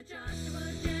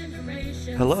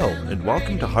Hello, and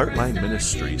welcome to Heartline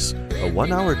Ministries, a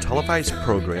 1-hour televised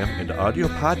program and audio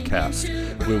podcast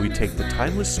where we take the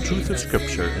timeless truth of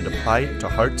Scripture and apply it to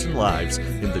hearts and lives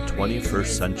in the 21st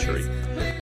century.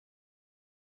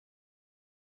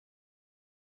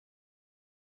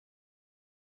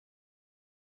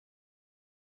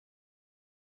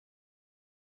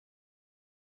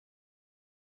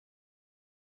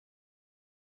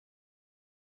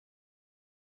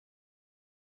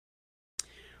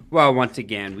 Well, once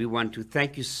again, we want to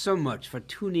thank you so much for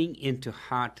tuning into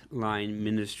Heartline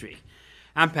Ministry.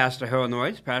 I'm Pastor Harold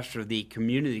Noyes, pastor of the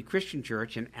Community Christian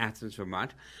Church in Athens,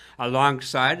 Vermont.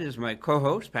 Alongside is my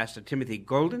co-host, Pastor Timothy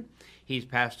Golden. He's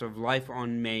pastor of Life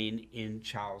on Main in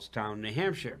Charlestown, New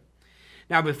Hampshire.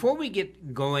 Now, before we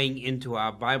get going into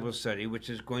our Bible study, which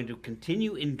is going to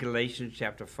continue in Galatians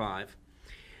chapter 5,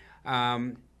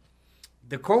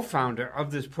 the co-founder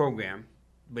of this program,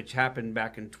 which happened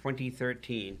back in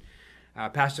 2013,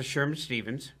 Pastor Sherman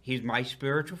Stevens. He's my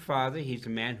spiritual father. He's the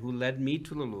man who led me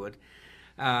to the Lord.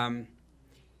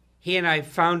 He and I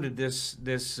founded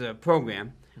this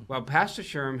program. Well, Pastor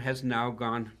Sherman has now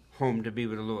gone home to be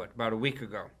with the Lord about a week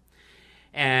ago.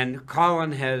 And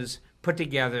Colin has put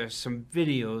together some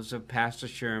videos of Pastor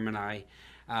Sherman and I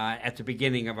at the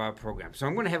beginning of our program. So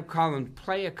I'm going to have Colin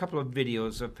play a couple of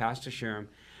videos of Pastor Sherman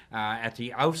at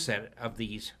the outset of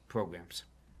these programs.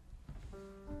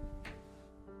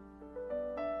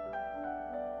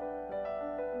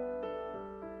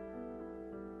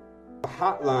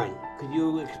 Hotline. Could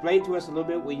you explain to us a little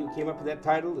bit where you came up with that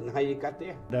title and how you got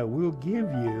there? That will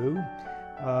give you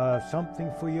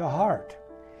something for your heart.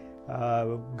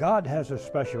 God has a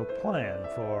special plan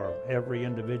for every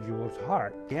individual's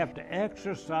heart. You have to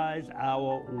exercise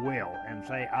our will and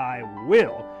say, I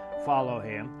will follow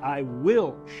him. I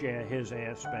will share his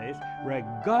airspace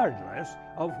regardless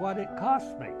of what it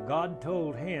costs me. God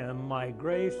told him, my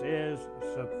grace is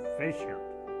sufficient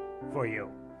for you.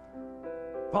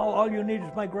 Paul, all you need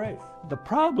is my grace. The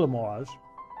problem was,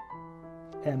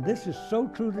 and this is so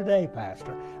true today,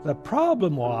 Pastor, the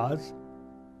problem was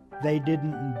they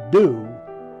didn't do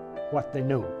what they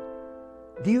knew.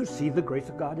 Do you see the grace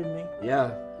of God in me?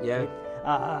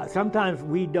 Yeah. Sometimes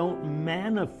we don't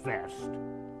manifest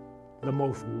the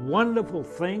most wonderful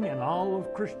thing in all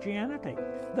of Christianity,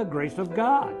 the grace of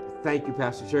God. Thank you,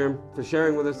 Pastor Sherman, for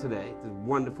sharing with us today the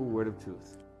wonderful word of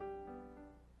truth.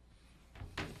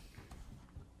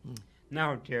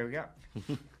 Now, here we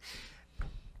go.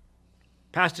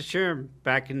 Pastor Sherman,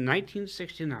 back in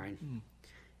 1969,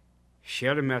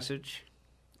 shared a message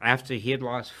after he had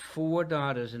lost 4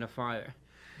 daughters in a fire.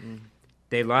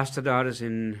 They lost the daughters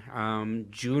in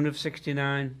June of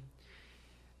 69.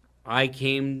 I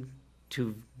came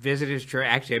to visit his church.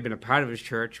 Actually, I've been a part of his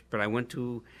church, but I went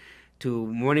to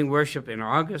morning worship in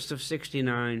August of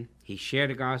 69. He shared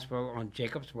the gospel on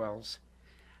Jacob's Wells.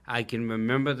 I can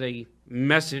remember the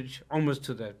message almost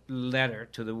to the letter,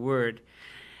 to the word,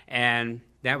 and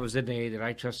that was the day that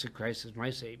I trusted Christ as my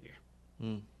Savior.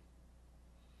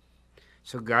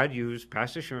 So God used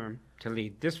Pastor Sherman to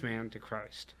lead this man to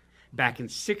Christ back in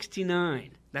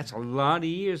 69. That's a lot of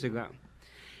years ago.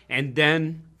 And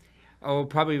then,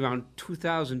 probably around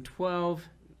 2012,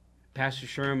 Pastor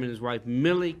Sherman and his wife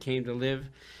Millie came to live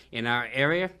in our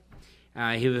area.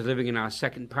 He was living in our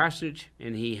second parsonage,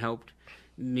 and he helped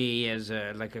me as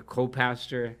a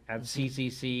co-pastor at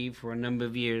CCC for a number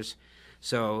of years.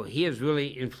 So he has really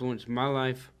influenced my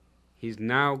life. He's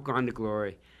now gone to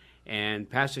glory. And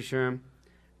Pastor Sherman,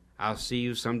 I'll see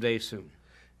you someday soon.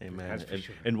 Amen.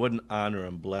 And what an honor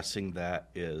and blessing that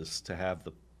is to have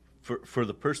for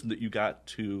the person that you got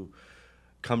to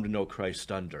come to know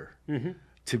Christ under,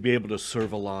 to be able to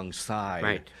serve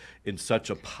alongside in such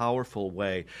a powerful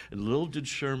way. And little did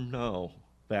Sherm know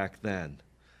back then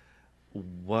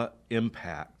what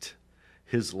impact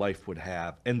his life would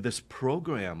have and this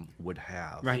program would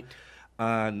have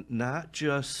on not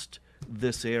just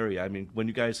this area. I mean, when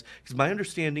you guys, because my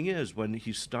understanding is when you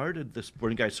guys started this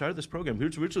program, he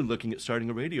was originally looking at starting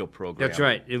a radio program. That's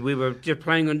right. We were just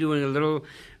planning on doing a little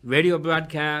radio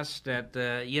broadcast that,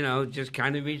 just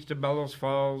kind of reached the Bellows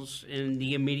Falls in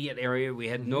the immediate area. We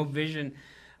had no vision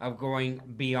of going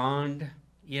beyond,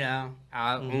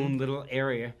 our own little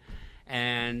area.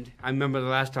 And I remember the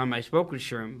last time I spoke with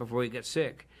Sherman before he got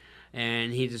sick,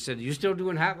 and he just said, "You still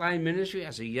doing Hotline Ministry?"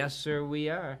 I said, "Yes, sir, we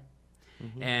are."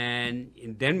 And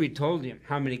then we told him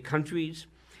how many countries,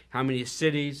 how many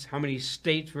cities, how many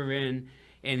states we're in,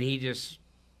 and he just,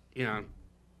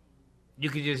 you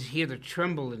could just hear the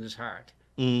tremble in his heart.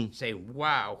 Say,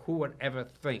 wow, who would ever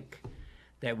think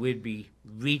that we'd be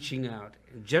reaching out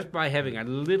just by having a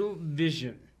little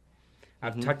vision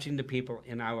of touching the people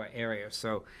in our area.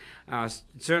 So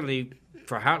certainly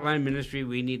for Heartline Ministry,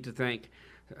 we need to thank,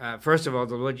 first of all,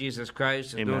 the Lord Jesus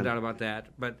Christ. There's no doubt about that.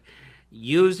 But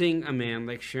using a man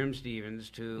like Sherm Stevens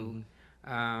to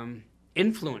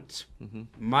influence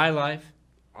my life,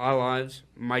 our lives,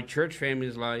 my church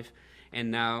family's life,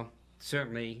 and now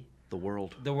certainly the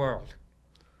world.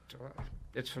 So,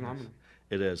 it's phenomenal.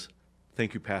 It is.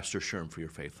 Thank you, Pastor Sherm, for your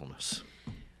faithfulness.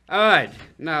 All right.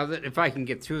 Now, if I can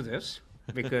get through this,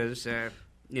 because,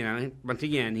 once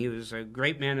again, he was a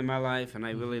great man in my life, and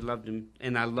I really loved him,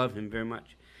 and I love him very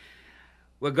much.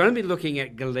 We're going to be looking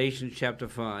at Galatians chapter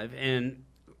 5, and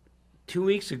 2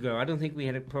 weeks ago, I don't think we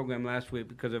had a program last week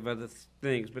because of other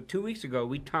things, but 2 weeks ago,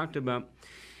 we talked about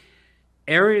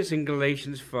areas in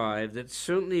Galatians 5 that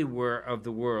certainly were of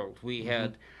the world. We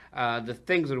had the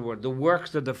things of the world, the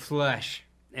works of the flesh,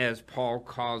 as Paul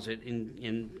calls it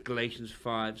in Galatians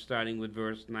 5, starting with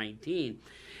verse 19.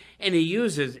 And he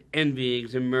uses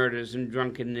envyings and murders and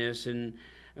drunkenness and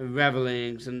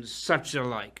revelings and such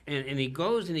alike. And he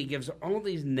goes and he gives all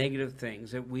these negative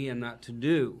things that we are not to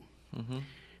do.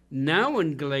 Now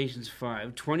in Galatians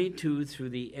 5, 22 through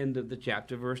the end of the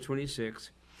chapter, verse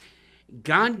 26,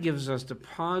 God gives us the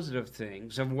positive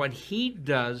things of what he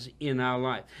does in our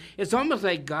life. It's almost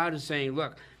like God is saying,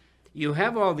 look, you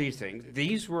have all these things.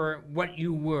 These were what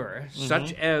you were,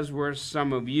 such as were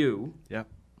some of you. Yeah.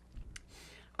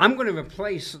 I'm going to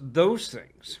replace those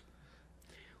things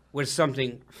with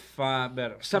something far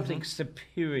better, something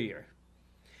superior.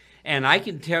 And I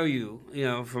can tell you,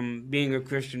 from being a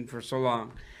Christian for so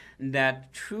long,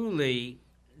 that truly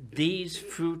these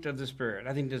fruit of the Spirit,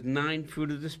 I think there's 9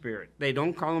 fruit of the Spirit. They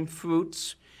don't call them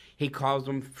fruits. He calls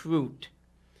them fruit.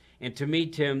 And to me,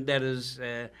 Tim, that is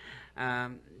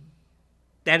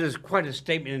quite a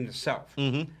statement in itself,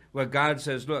 where God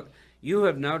says, look, you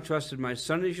have now trusted my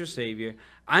Son as your Savior.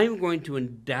 I'm going to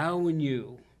endow in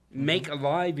you, make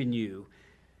alive in you,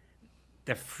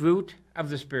 the fruit of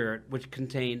the Spirit, which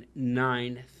contain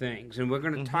 9 things. And we're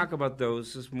going to talk about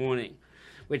those this morning,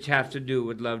 which have to do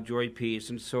with love, joy, peace,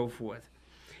 and so forth.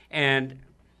 And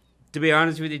to be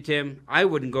honest with you, Tim, I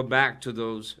wouldn't go back to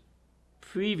those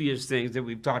previous things that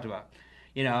we've talked about.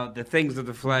 The things of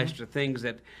the flesh, the things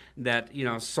that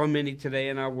so many today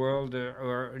in our world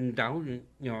are endowing,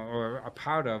 or a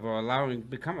part of, or allowing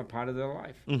become a part of their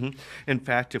life. In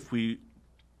fact, if we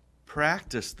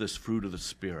practice this fruit of the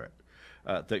Spirit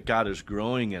that God is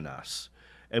growing in us,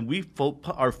 and we put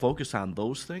our focus on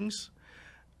those things,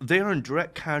 they are in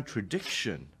direct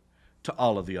contradiction to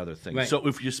all of the other things. Right. So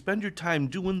if you spend your time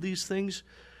doing these things,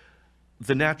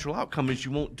 the natural outcome is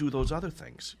you won't do those other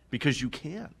things because you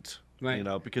can't. Right.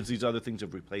 Because these other things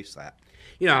have replaced that.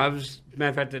 I was, matter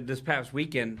of fact, this past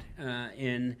weekend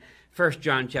in 1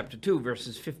 John chapter 2,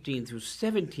 verses 15 through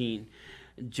 17,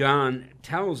 John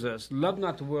tells us, love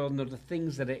not the world nor the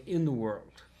things that are in the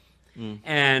world.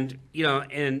 And,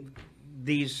 in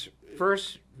these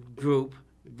first group,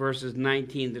 verses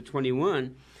 19 to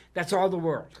 21, that's all the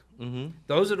world.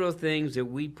 Those are those things that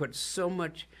we put so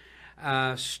much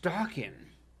stock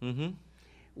in,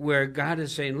 where God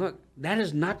is saying, look, that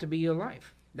is not to be your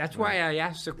life. That's why I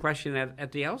asked the question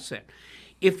at the outset.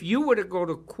 If you were to go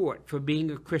to court for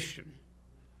being a Christian,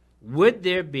 would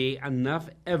there be enough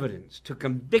evidence to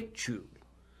convict you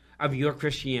of your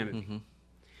Christianity?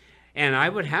 And I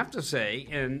would have to say,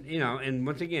 and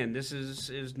once again, this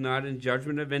is not in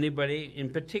judgment of anybody in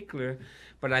particular,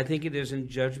 but I think it is in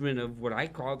judgment of what I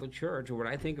call the church, or what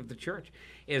I think of the church,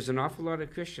 is an awful lot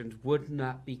of Christians would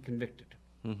not be convicted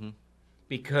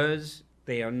because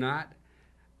they are not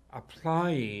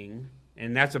applying,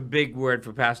 and that's a big word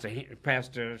for Pastor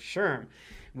Sherm.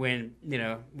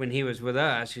 When he was with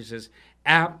us, he says,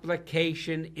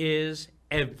 application is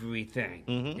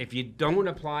everything. If you don't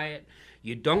apply it,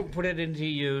 you don't put it into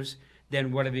use,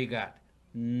 then what have you got?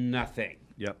 Nothing.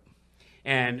 Yep.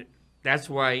 And that's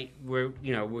why we're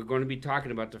going to be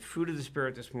talking about the fruit of the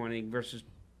Spirit this morning, verses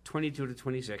 22 to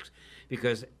 26,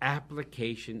 because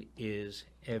application is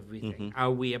everything.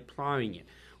 Are we applying it?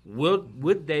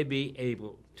 Would they be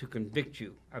able to convict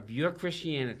you of your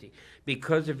Christianity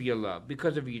because of your love,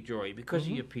 because of your joy, because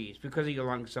of your peace, because of your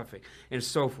long-suffering, and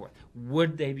so forth?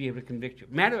 Would they be able to convict you?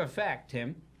 Matter of fact,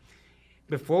 Tim,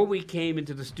 before we came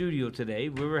into the studio today,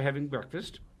 we were having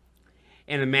breakfast,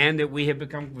 and a man that we have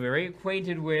become very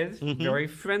acquainted with, very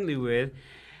friendly with,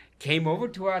 came over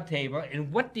to our table,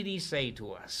 and what did he say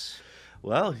to us?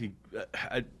 Well,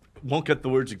 I won't get the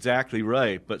words exactly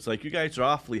right, but it's like, you guys are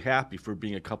awfully happy for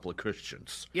being a couple of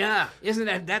Christians. Yeah, isn't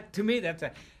that to me, that's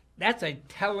a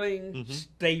telling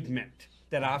statement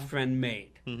that our friend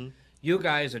made. You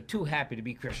guys are too happy to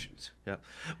be Christians. Yeah,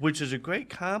 which is a great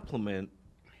compliment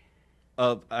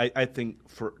of, I think,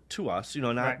 to us,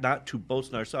 not to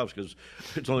boast in ourselves, because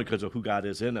it's only because of who God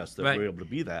is in us that we're able to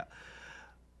be that.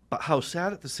 But how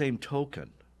sad at the same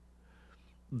token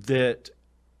that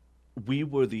we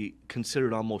were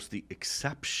considered almost the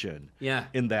exception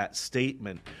in that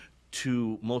statement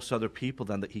to most other people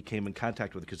then that he came in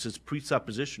contact with, because his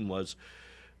presupposition was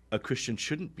a Christian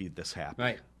shouldn't be this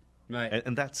happy. Right.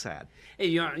 And that's sad.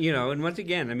 And, and once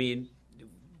again, I mean,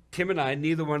 Tim and I,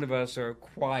 neither one of us are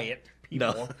quiet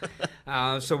people.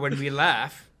 No. So when we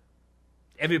laugh,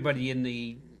 everybody in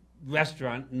the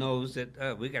restaurant knows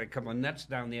that we got a couple of nuts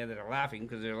down there that are laughing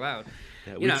because they're loud.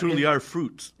 Yeah, we truly are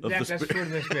fruits of the Spirit. That's fruit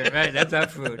of the Spirit, right? That's our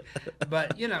fruit.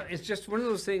 But, it's just one of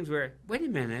those things where, wait a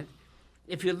minute,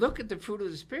 if you look at the fruit of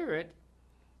the Spirit,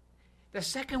 the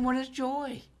second one is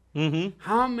joy. Mm-hmm.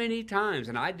 How many times,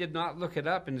 and I did not look it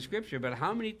up in the Scripture, but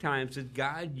how many times did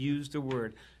God use the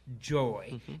word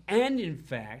joy? Mm-hmm. And in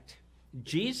fact,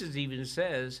 Jesus even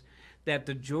says that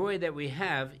the joy that we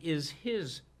have is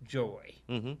his joy.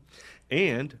 Mm-hmm.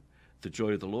 And the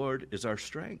joy of the Lord is our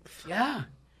strength. Yeah.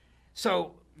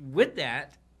 So with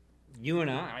that, you and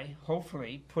I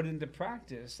hopefully put into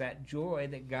practice that joy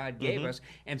that God gave us,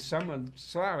 and someone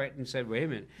saw it and said, wait a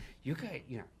minute, you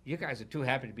guys are too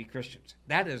happy to be Christians.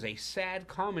 That is a sad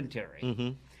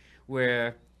commentary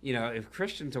where, if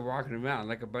Christians are walking around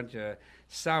like a bunch of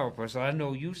sourpuss, I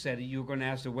know you said it, you were going to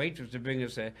ask the waitress to bring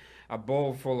us a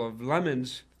bowl full of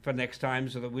lemons for next time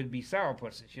so that we'd be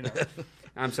sourpusses,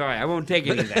 I'm sorry, I won't take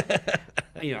any of that.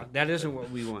 That isn't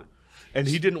what we want. And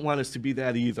he didn't want us to be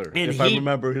that either, I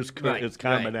remember his comment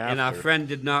after. And our friend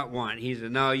did not want. He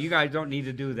said, no, you guys don't need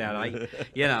to do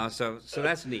that. So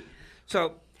that's neat.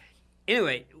 So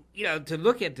anyway, to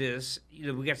look at this,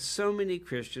 we got so many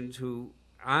Christians who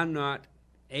are not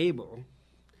able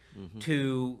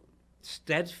to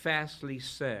steadfastly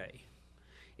say,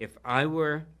 if I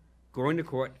were going to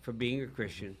court for being a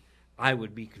Christian, I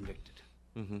would be convicted.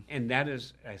 And that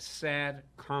is a sad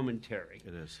commentary.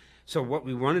 It is. So what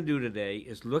we want to do today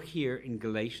is look here in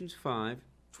Galatians 5,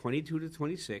 22 to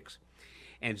 26,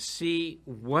 and see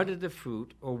what are the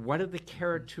fruit or what are the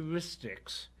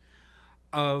characteristics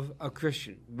of a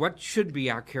Christian. What should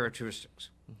be our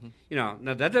characteristics? Now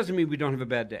that doesn't mean we don't have a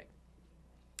bad day.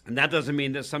 And that doesn't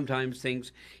mean that sometimes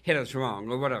things hit us wrong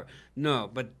or whatever. No,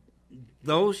 but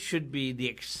those should be the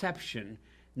exception,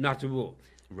 not the rule.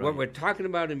 Right. What we're talking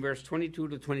about in verse 22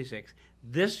 to 26,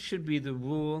 this should be the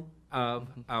rule of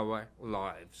our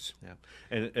lives. Yeah,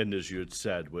 and as you had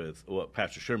said with what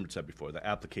Pastor Sherman said before, the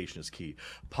application is key.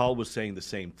 Paul was saying the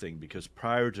same thing, because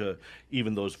prior to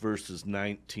even those verses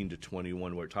 19 to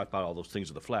 21 where it talked about all those things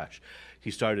of the flesh, he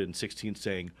started in 16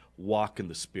 saying, walk in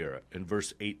the Spirit. In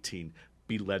verse 18,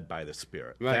 be led by the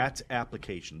Spirit. Right. That's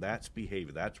application, that's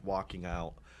behavior, that's walking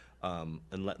out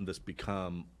and letting this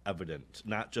become evident,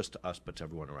 not just to us, but to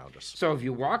everyone around us. So if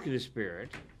you walk in the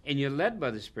Spirit and you're led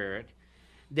by the Spirit,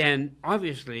 then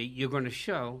obviously you're going to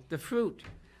show the fruit.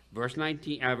 Verse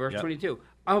 22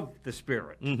 of the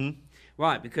Spirit.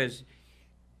 Why? Because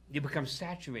you become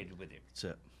saturated with it. That's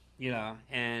it.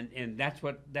 And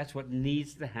that's what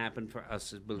needs to happen for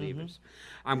us as believers.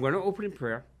 I'm going to open in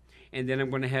prayer, and then I'm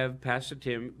going to have Pastor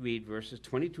Tim read verses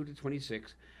 22 to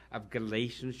 26 of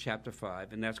Galatians chapter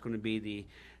 5, and that's going to be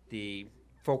the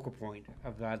focal point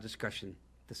of our discussion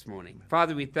this morning. Amen.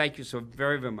 Father, we thank you so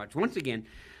very, very much. Once again,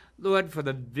 Lord, for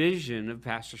the vision of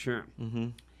Pastor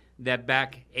Sherm, that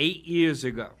back 8.5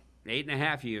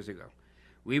 years ago,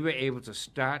 we were able to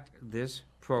start this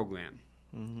program,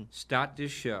 start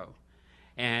this show,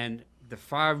 and the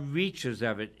far reaches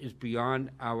of it is beyond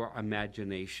our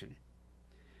imagination.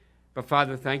 But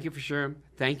Father, thank you for Sherm.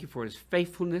 Thank you for his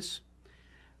faithfulness.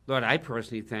 Lord, I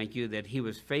personally thank you that he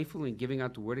was faithful in giving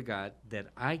out the word of God, that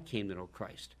I came to know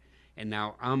Christ, and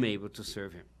now I'm able to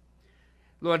serve him.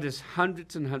 Lord, there's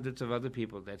hundreds and hundreds of other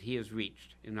people that he has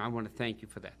reached, and I want to thank you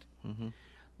for that.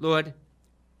 Lord,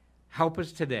 help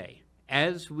us today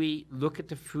as we look at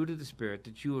the fruit of the Spirit,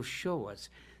 that you will show us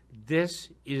this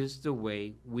is the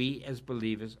way we as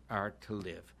believers are to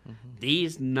live.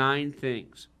 These 9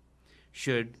 things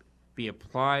should be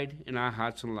applied in our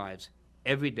hearts and lives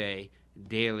every day,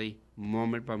 daily,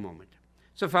 moment by moment.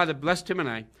 So, Father, bless Tim and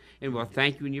I, and we'll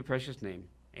thank you in your precious name.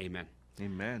 Amen.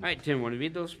 Amen. All right, Tim, want to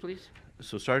read those, please?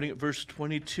 So starting at verse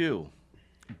 22,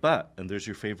 but, and there's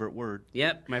your favorite word.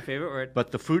 Yep, my favorite word.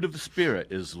 But the fruit of the Spirit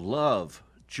is love,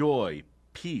 joy,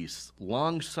 peace,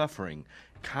 long-suffering,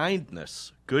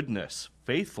 kindness, goodness,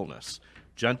 faithfulness,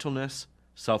 gentleness,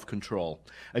 self-control.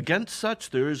 Against such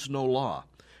there is no law.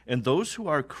 And those who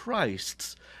are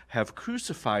Christ's have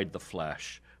crucified the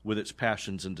flesh with its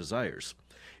passions and desires.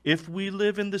 If we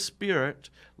live in the Spirit,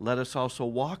 let us also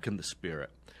walk in the Spirit.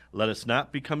 Let us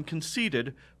not become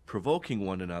conceited, provoking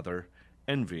one another,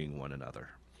 envying one another.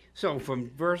 So from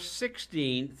verse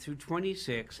 16 through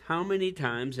 26, how many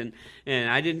times, and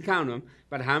I didn't count them,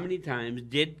 but how many times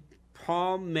did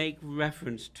Paul make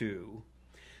reference to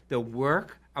the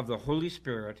work of the Holy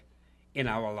Spirit in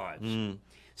our lives?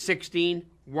 16,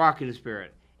 walk in the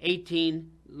Spirit.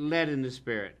 18, led in the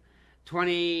Spirit.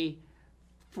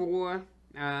 24,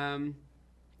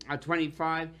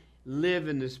 25, live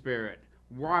in the Spirit.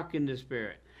 Walk in the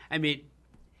Spirit. I mean,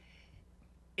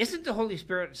 isn't the Holy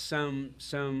Spirit some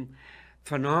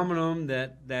phenomenon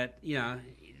that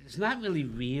it's not really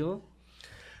real?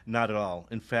 Not at all.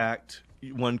 In fact,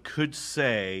 one could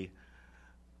say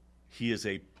he is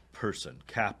a person,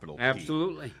 capital P.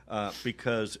 Absolutely.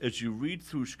 Because as you read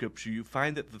through Scripture, you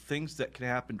find that the things that can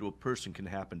happen to a person can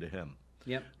happen to him.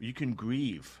 Yep. You can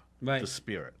grieve the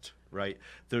Spirit, right?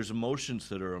 There's emotions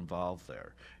that are involved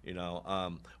there.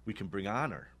 We can bring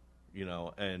honor,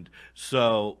 and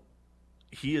so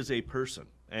he is a person.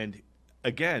 And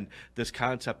again, this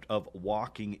concept of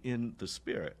walking in the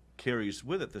Spirit carries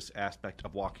with it this aspect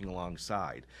of walking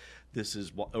alongside. This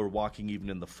is or walking even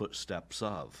in the footsteps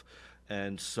of.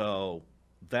 And so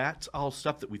that's all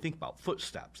stuff that we think about,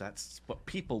 footsteps. That's what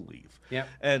people leave. Yep.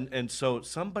 And so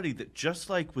somebody that, just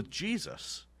like with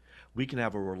Jesus, we can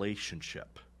have a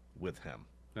relationship with him.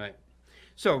 Right.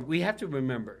 So we have to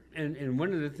remember, and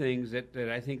one of the things that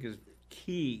I think is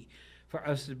key for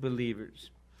us as believers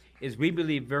is we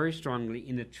believe very strongly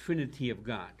in the Trinity of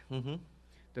God. Mm-hmm.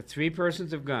 The three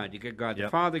persons of God. You get God the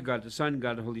Yep. Father, God the Son,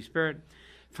 God the Holy Spirit.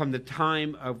 From the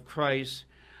time of Christ's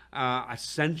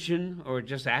ascension, or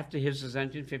just after his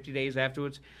ascension, 50 days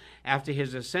afterwards, after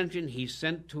his ascension, he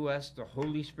sent to us the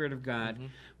Holy Spirit of God,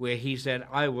 where he said,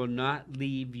 I will not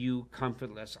leave you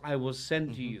comfortless. I will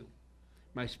send to you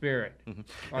my Spirit,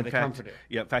 or In the fact, Comforter.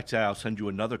 Yeah, in fact, I'll send you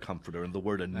another comforter. And the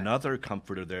word another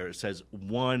comforter there, it says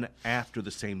one after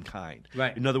the same kind.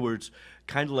 Right. In other words,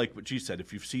 kind of like what Jesus said,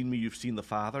 if you've seen me, you've seen the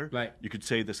Father. Right. You could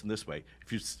say this in this way.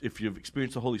 If you've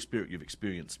experienced the Holy Spirit, you've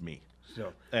experienced me.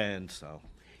 So.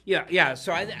 Yeah.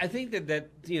 So I think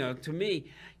that to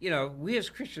me, we as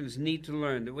Christians need to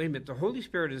learn that, wait a minute, the Holy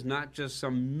Spirit is not just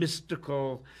some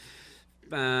mystical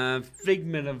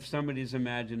figment of somebody's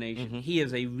imagination. He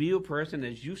is a real person,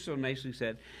 as you so nicely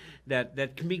said,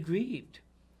 that can be grieved.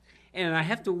 And I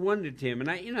have to wonder, Tim, and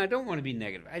I don't want to be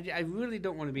negative. I really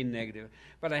don't want to be negative,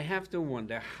 but I have to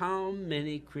wonder how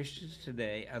many Christians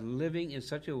today are living in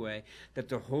such a way that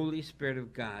the Holy Spirit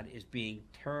of God is being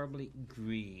terribly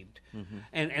grieved.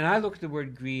 And I look at the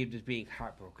word grieved as being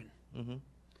heartbroken.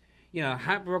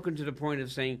 Heartbroken to the point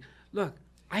of saying, look,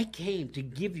 I came to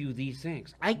give you these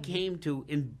things. I came to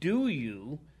endue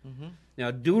you,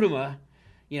 dudama,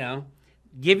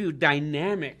 give you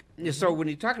dynamic. So when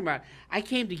you're talking about, I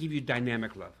came to give you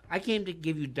dynamic love. I came to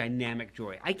give you dynamic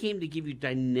joy. I came to give you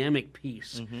dynamic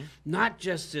peace. Not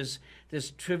just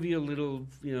this trivial little,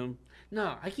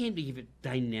 no, I came to give you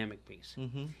dynamic peace.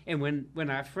 And when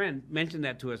our friend mentioned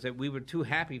that to us, that we were too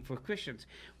happy for Christians,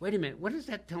 wait a minute, what does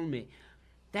that tell me?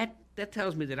 That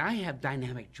tells me that I have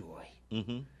dynamic joy.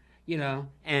 And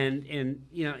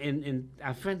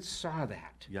our friends saw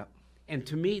that. Yep. And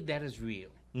to me, that is real.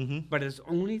 But it's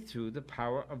only through the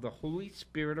power of the Holy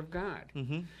Spirit of God.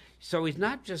 So he's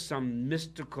not just some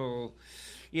mystical,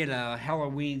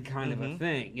 Halloween kind of a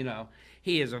thing.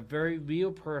 He is a very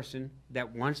real person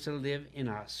that wants to live in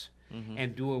us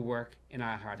and do a work in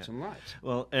our hearts and lives.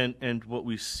 Well, and what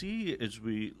we see as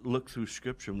we look through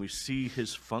Scripture and we see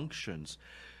his functions,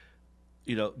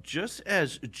 just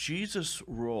as Jesus'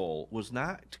 role was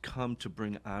not to come to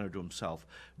bring honor to himself,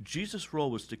 Jesus'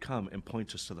 role was to come and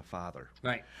point us to the Father.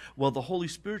 Right. Well, the Holy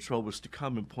Spirit's role was to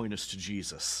come and point us to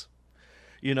Jesus.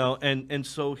 And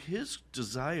so his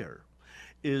desire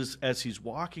is, as he's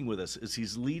walking with us, as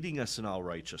he's leading us in all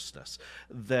righteousness,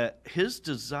 that his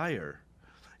desire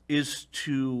is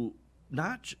to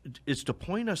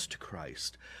point us to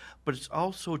Christ, but it's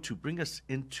also to bring us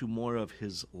into more of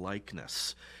his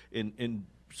likeness,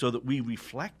 so that we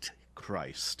reflect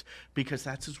Christ, because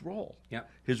that's his role. Yep.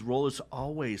 His role is to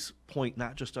always point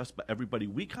not just us, but everybody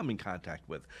we come in contact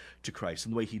with to Christ.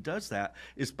 And the way he does that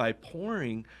is by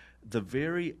pouring the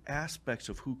very aspects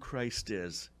of who Christ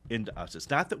is into us. It's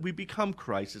not that we become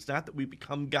Christ. It's not that we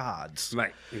become gods.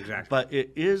 Right, exactly. But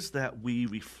it is that we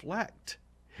reflect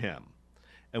him,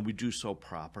 and we do so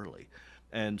properly.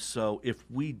 And so if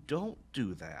we don't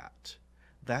do that,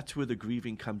 that's where the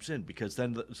grieving comes in, because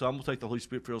then it's almost like the Holy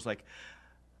Spirit feels like,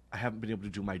 I haven't been able to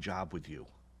do my job with you.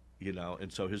 you know,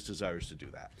 and so his desire is to do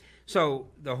that. So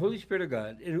the Holy Spirit of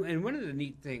God, and one of the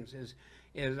neat things is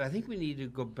I think we need to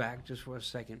go back just for a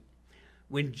second.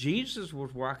 When Jesus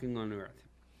was walking on earth,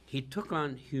 he took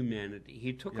on humanity.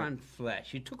 He took on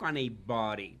flesh. He took on a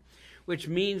body, which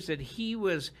means that he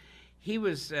was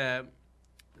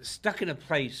stuck in a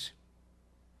place.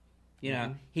 You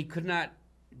know, he could not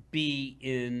be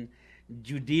in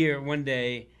Judea one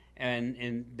day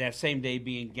and that same day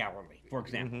be in Galilee, for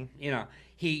example. You know,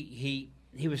 he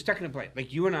was stuck in a place.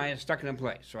 Like you and I are stuck in a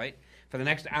place, right? For the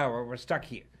next hour, we're stuck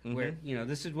here. Where, you know,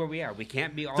 this is where we are. We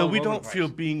can't be all So we over don't the feel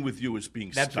place. being with you as being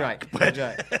That's stuck. right. That's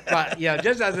right. But, you know,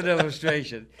 just as an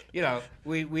illustration, you know,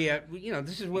 we you know,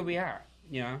 this is where we are.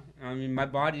 You know, I mean, my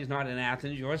body is not in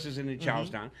Athens. Yours is in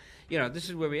Charlestown. You know, this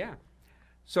is where we are.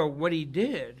 So what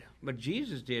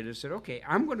Jesus did is said, okay,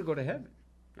 I'm going to go to heaven.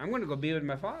 I'm going to go be with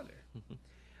my Father.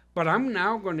 But I'm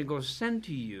now going to go send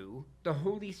to you the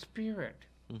Holy Spirit,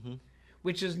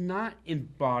 which is not in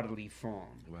bodily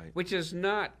form, which is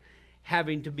not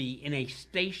having to be in a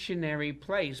stationary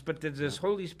place, but that this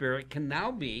Holy Spirit can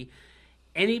now be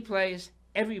any place,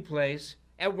 every place,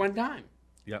 at one time.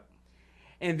 Yep.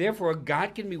 And therefore,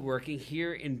 God can be working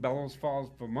here in Bellows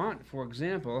Falls, Vermont, for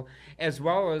example, as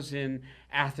well as in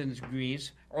Athens,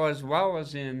 Greece, or as well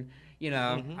as in, you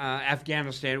know,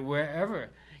 Afghanistan,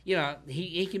 wherever. You know,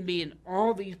 he can be in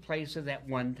all these places at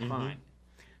one time.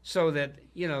 So that,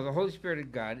 you know, the Holy Spirit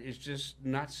of God is just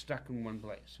not stuck in one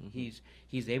place.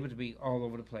 He's able to be all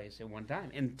over the place at one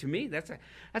time. And to me, that's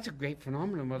a great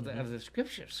phenomenon of the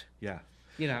Scriptures. Yeah.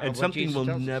 You know, and something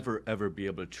we'll never, ever be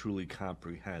able to truly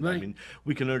comprehend. Right. I mean,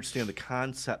 we can understand the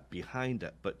concept behind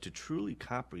it, but to truly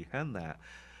comprehend that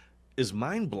is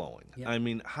mind-blowing. Yeah. I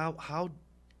mean,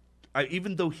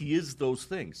 even though he is those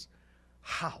things,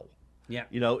 how? Yeah.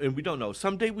 You know, and we don't know.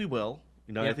 Someday we will.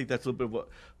 You know, Yeah. I think that's a little bit of what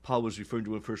Paul was referring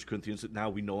to in 1 Corinthians, that now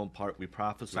we know in part, we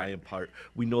prophesy in part.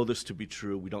 We know this to be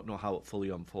true. We don't know how it fully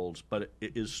unfolds, but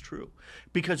it is true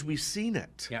because we've seen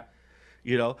it. Yeah.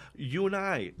 You know, you and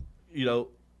I, you know,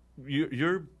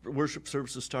 your worship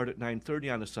services start at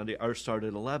 9:30 on a Sunday. Ours start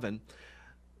at 11.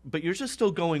 But yours is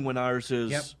still going when ours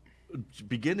is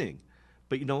beginning.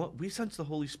 But you know what? We sense the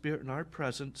Holy Spirit in our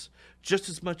presence just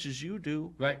as much as you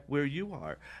do where you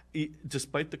are,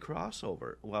 despite the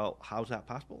crossover. Well, how's that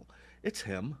possible? It's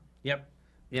him. Yep.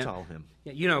 It's all him.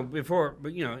 Yeah, you know,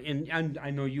 but you know, and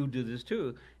I know you do this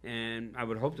too, and I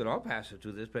would hope that all pastors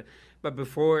do this. But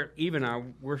before even our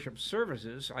worship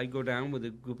services, I go down with a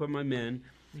group of my men,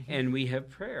 and we have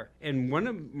prayer. And one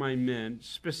of my men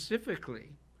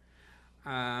specifically,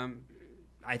 I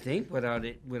think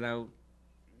without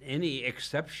any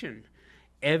exception,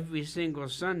 every single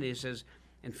Sunday says,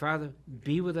 "And Father,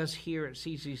 be with us here at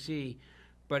CCC,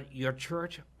 but your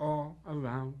church all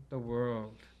around the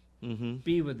world."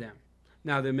 Be with them.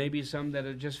 Now there may be some that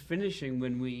are just finishing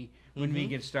when we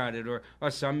get started, or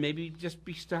some maybe just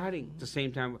be starting at the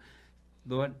same time.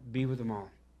 Lord, be with them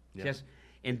all. Just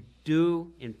and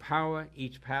do empower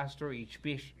each pastor, each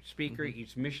speaker,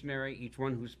 each missionary, each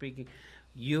one who's speaking.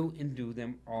 You endue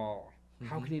them all.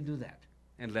 How can you do that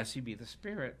unless you be the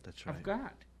Spirit of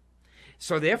God?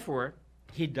 So therefore,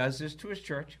 he does this to his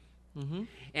church,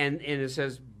 and it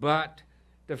says, but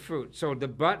the fruit. So the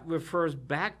but refers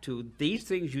back to these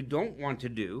things you don't want to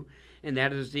do, and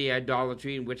that is the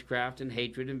idolatry and witchcraft and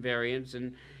hatred and variance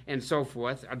and so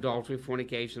forth, adultery,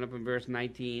 fornication, up in verse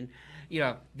 19. You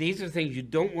know, these are things you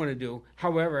don't want to do.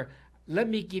 However, let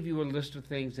me give you a list of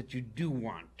things that you do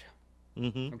want.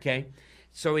 Okay?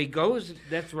 So he goes,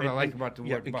 that's what I like about the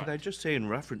word but. Can I just say in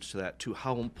reference to that, too,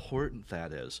 how important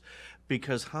that is?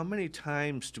 Because how many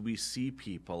times do we see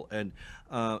people, and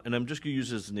I'm just going to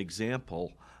use as an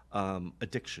example,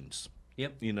 addictions.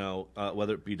 You know,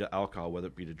 whether it be to alcohol, whether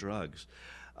it be to drugs.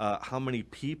 How many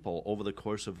people over the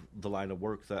course of the line of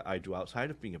work that I do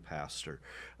outside of being a pastor,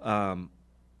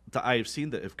 that I have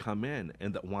seen that have come in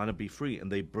and that want to be free, and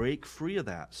they break free of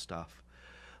that stuff.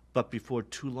 But before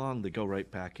too long, they go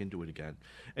right back into it again.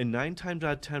 And 9 times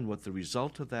out of 10, what the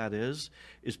result of that is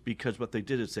because what they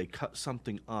did is they cut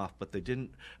something off, but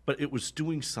it was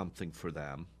doing something for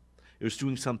them. It was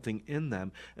doing something in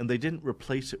them, and they didn't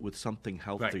replace it with something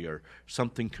healthier,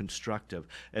 something constructive.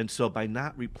 And so by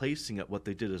not replacing it, what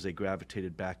they did is they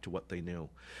gravitated back to what they knew.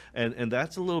 And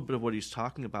that's a little bit of what he's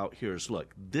talking about here is,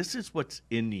 look, this is what's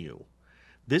in you.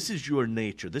 This is your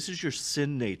nature. This is your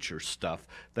sin nature stuff,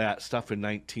 that stuff in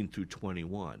 19 through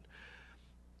 21.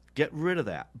 Get rid of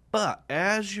that. But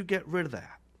as you get rid of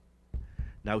that,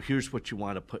 now here's what you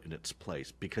want to put in its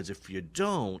place. Because if you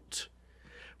don't,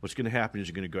 what's going to happen is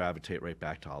you're going to gravitate right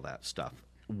back to all that stuff,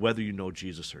 whether you know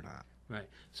Jesus or not. Right.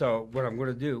 So what I'm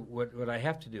going to do, what I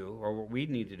have to do, or what we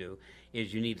need to do,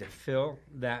 is you need to fill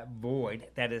that void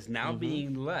that is now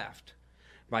being left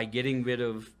by getting rid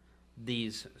of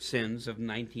these sins of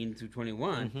 19 through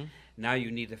 21. Now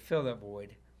you need to fill that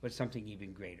void with something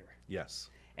even greater. Yes.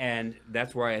 And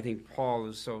that's why I think Paul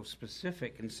is so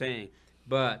specific in saying,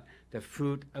 but the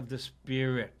fruit of the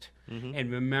Spirit.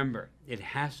 And remember, it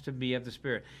has to be of the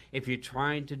Spirit. If you're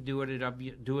trying to do it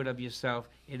of yourself,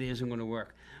 it isn't going to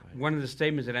work. Right. One of the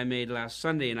statements that I made last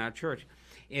Sunday in our church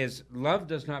is love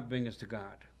does not bring us to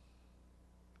God.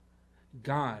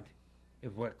 God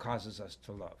is what causes us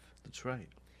to love. That's right.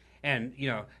 And, you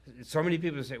know, so many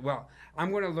people say, well, I'm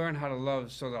going to learn how to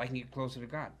love so that I can get closer to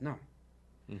God. No.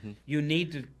 You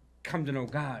need to come to know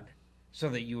God so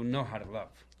that you know how to love.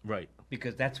 Right.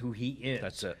 Because that's who he is.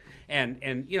 That's it.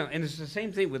 And you know, and it's the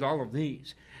same thing with all of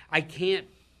these. I can't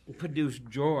produce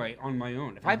joy on my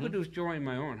own. If I produce joy on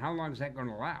my own, how long is that going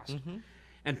to last?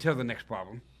 Until the next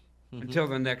problem. Until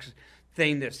the next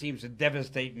thing that seems to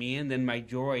devastate me, and then my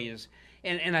joy is...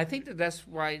 And I think that's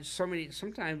why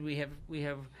sometimes we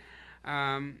have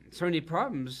so many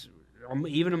problems,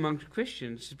 even amongst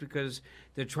Christians, because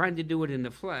they're trying to do it in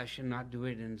the flesh and not do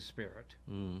it in the Spirit.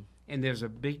 And there's a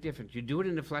big difference. You do it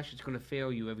in the flesh, it's going to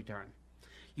fail you every time.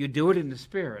 You do it in the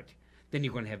Spirit, then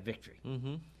you're going to have victory.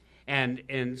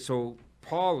 And so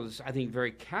Paul is, I think,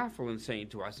 very careful in saying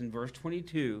to us in verse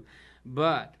 22,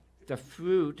 but the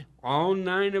fruit, all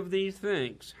 9 of these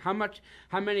things, how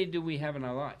many do we have in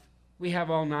our life? We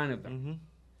have all 9 of them.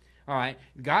 All right.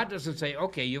 God doesn't say,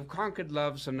 okay, you've conquered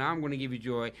love, so now I'm going to give you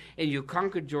joy. And you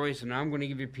conquered joy, so now I'm going to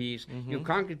give you peace. You've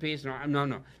conquered peace.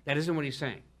 No. That isn't what he's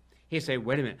saying. He's saying,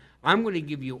 wait a minute. I'm going to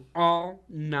give you all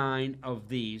 9 of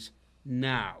these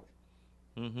now.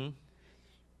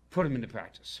 Put them into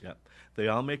practice. Yep. They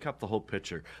all make up the whole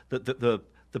picture. The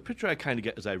picture I kind of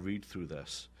get as I read through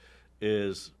this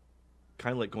is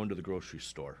kind of like going to the grocery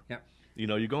store. Yep. You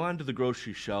know, you go onto the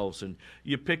grocery shelves and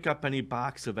you pick up any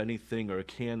box of anything or a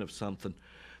can of something,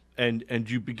 and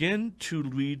you begin to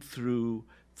read through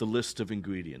the list of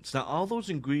ingredients. Now, all those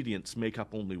ingredients make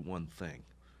up only one thing,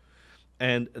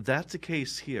 and that's the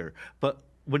case here. But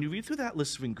when you read through that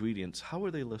list of ingredients, how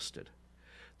are they listed?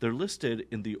 They're listed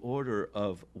in the order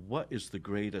of what is the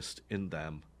greatest in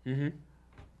them,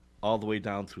 all the way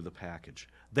down through the package.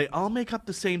 They all make up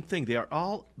the same thing. They are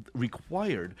all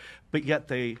required, but yet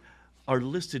they are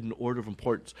listed in order of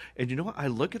importance. And you know what? I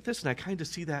look at this and I kind of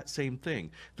see that same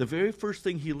thing. The very first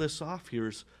thing he lists off here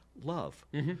is love.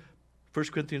 1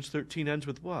 Corinthians 13 ends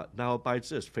with what? Now abides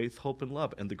this, faith, hope, and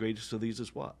love. And the greatest of these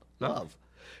is what? Love.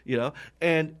 You know?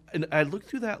 And I look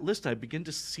through that list, I begin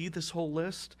to see this whole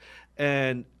list,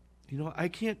 and, you know, I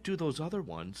can't do those other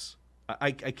ones.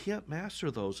 I can't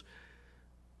master those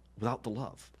without the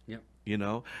love. Yep. You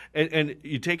know? And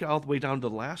you take it all the way down to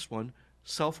the last one,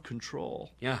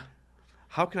 self-control. Yeah.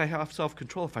 How can I have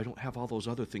self-control if I don't have all those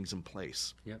other things in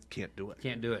place? Yep. Can't do it.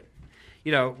 Can't do it.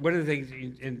 You know, one of the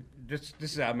things, and this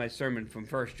is out of my sermon from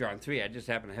 1 John 3, I just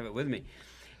happen to have it with me,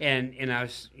 and I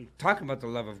was talking about the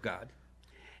love of God,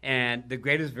 and the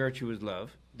greatest virtue is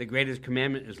love, the greatest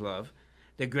commandment is love,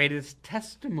 the greatest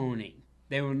testimony.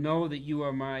 They will know that you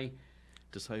are my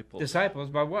disciples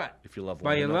by what? If you love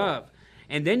one by your another. love.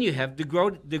 And then you have the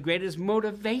greatest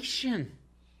motivation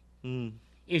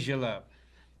is your love.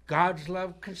 God's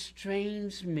love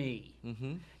constrains me.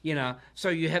 You know, so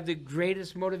you have the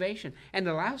greatest motivation. And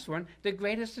the last one, the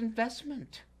greatest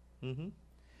investment. You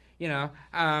know,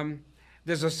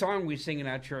 there's a song we sing in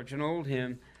our church, an old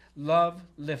hymn, Love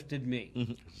Lifted Me.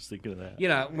 I was thinking of that. You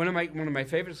know, one of my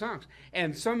favorite songs.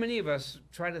 And so many of us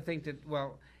try to think that,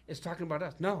 well, it's talking about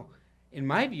us. No. In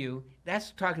my view,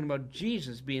 that's talking about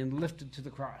Jesus being lifted to the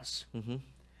cross.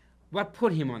 What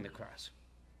put him on the cross?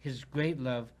 His great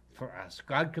love for us.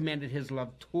 God commanded his love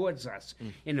towards us.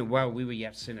 And while we were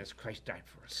yet sinners, Christ died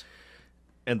for us.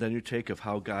 And then your take of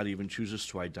how God even chooses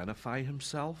to identify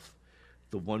himself,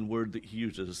 the one word that he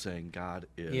uses is saying God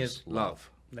is love.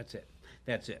 That's it.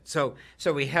 That's it. So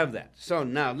we have that. So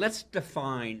now let's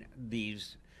define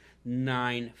these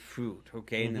 9 fruit,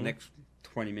 okay, in the next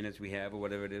 20 minutes we have, or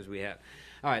whatever it is we have.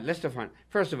 All right, let's define.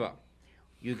 First of all,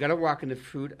 you've got to walk in the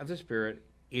fruit of the Spirit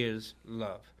is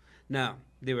love. Now,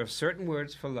 there are certain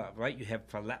words for love, right? You have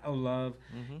phileo love,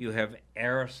 you have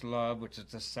eros love, which is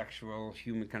the sexual,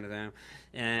 human kind of thing,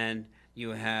 and you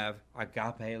have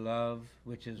agape love,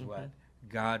 which is what?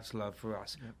 God's love for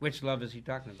us. Which love is he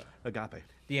talking about? Agape.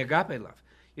 The agape love.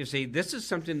 You see, this is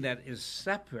something that is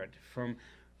separate from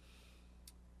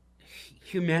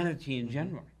humanity in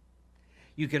general.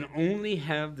 You can only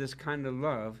have this kind of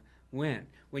love When?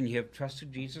 When you have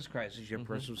trusted Jesus Christ as your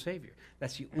personal Savior.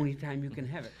 That's the only time you can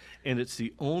have it. And it's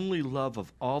the only love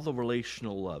of all the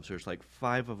relational loves. There's like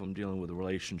 5 of them dealing with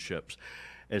relationships.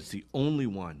 It's the only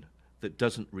one that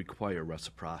doesn't require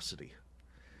reciprocity.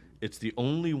 It's the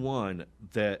only one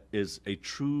that is a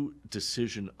true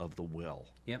decision of the will.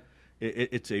 Yep.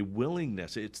 It's a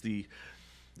willingness.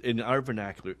 In our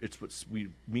vernacular, it's what we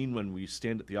mean when we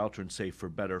stand at the altar and say, for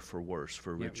better, for worse,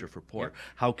 for richer, for poor. Yep.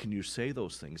 How can you say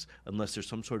those things unless there's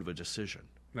some sort of a decision?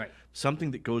 Right.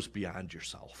 Something that goes beyond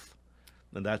yourself.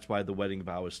 And that's why the wedding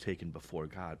vow is taken before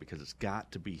God, because it's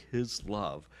got to be His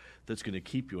love that's going to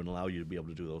keep you and allow you to be able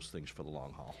to do those things for the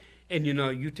long haul. And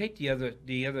you take the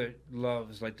other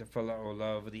loves, like the phileo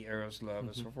love or the eros love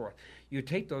and so forth. You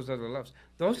take those other loves.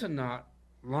 Those are not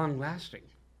long-lasting.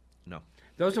 No.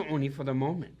 Those are only for the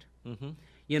moment.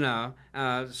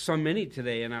 So many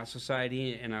today in our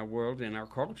society, in our world, in our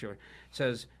culture,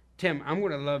 says, Tim, I'm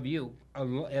going to love you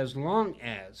as long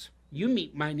as you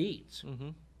meet my needs.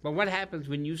 But what happens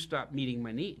when you stop meeting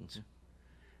my needs?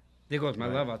 There goes my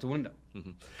love out the window.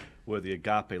 Where the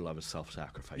agape love is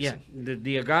self-sacrificing. Yeah,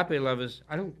 the agape love is,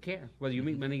 I don't care whether you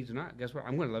meet my needs or not. Guess what?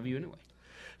 I'm going to love you anyway.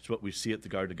 It's what we see at the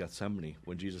Garden of Gethsemane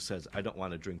when Jesus says, I don't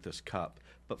want to drink this cup,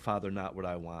 but Father, not what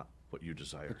I want, what you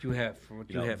desire. What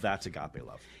you have. That's agape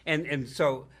love. And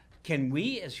so can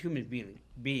we as human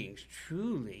beings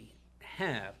truly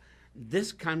have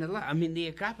this kind of love? I mean, the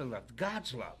agape love,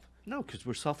 God's love. No, because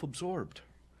we're self-absorbed.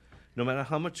 No matter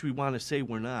how much we want to say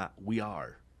we're not, we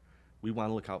are. We want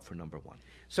to look out for number one.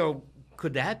 So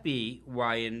could that be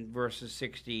why in verses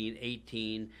 16,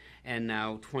 18, and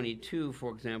now 22,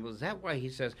 for example, is that why he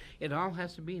says it all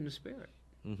has to be in the Spirit?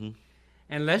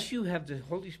 Unless you have the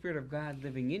Holy Spirit of God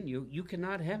living in you, you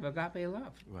cannot have agape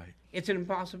love. Right. It's an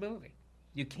impossibility.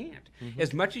 You can't.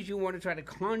 As much as you want to try to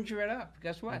conjure it up,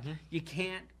 guess what? You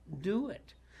can't do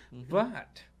it.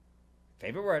 But,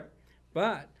 favorite word,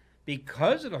 but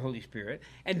because of the Holy Spirit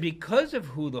and because of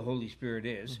who the Holy Spirit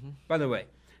is, by the way,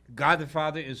 God the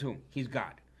Father is whom? He's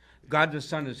God. God the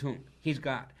Son is whom? He's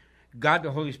God. God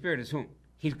the Holy Spirit is whom?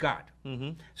 He's God.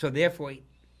 So therefore,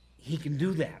 he can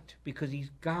do that because he's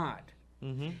God.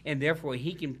 And therefore,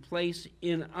 he can place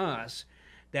in us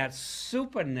that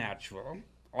supernatural,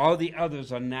 all the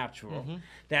others are natural,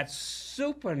 that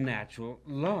supernatural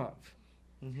love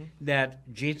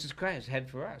that Jesus Christ had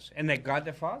for us and that God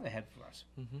the Father had for us.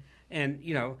 And,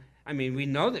 we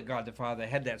know that God the Father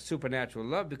had that supernatural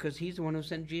love because he's the one who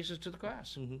sent Jesus to the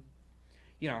cross.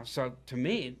 So to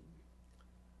me,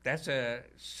 that's a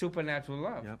supernatural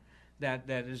love that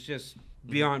is just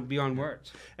beyond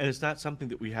words. And it's not something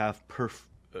that we have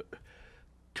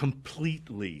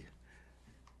completely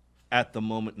at the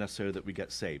moment necessarily that we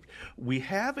get saved. We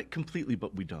have it completely,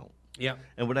 but we don't. Yeah.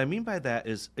 And what I mean by that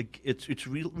is it's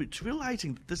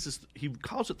realizing that he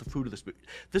calls it the fruit of the Spirit.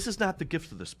 This is not the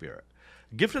gift of the Spirit.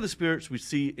 Gift of the Spirits we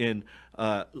see in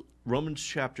Romans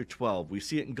chapter 12. We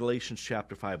see it in Galatians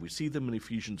chapter 5. We see them in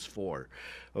Ephesians 4.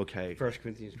 Okay. 1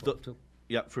 Corinthians 12 too.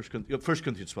 Yeah, 1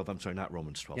 Corinthians 12. I'm sorry, not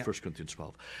Romans 12. Yeah. 1 Corinthians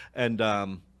 12. And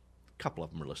a couple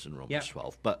of them are listed in Romans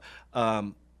 12. But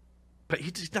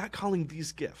he's not calling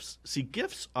these gifts. See,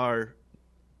 gifts are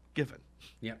given.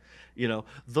 Yeah.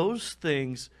 Those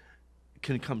things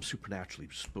can come supernaturally,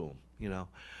 boom,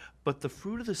 But the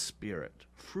fruit of the Spirit,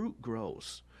 fruit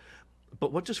grows.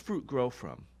 But what does fruit grow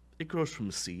from? It grows from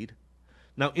a seed.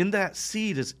 Now, in that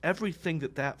seed is everything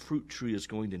that fruit tree is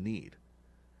going to need,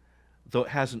 though it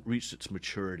hasn't reached its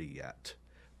maturity yet.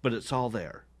 But it's all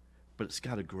there. But it's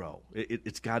got to grow.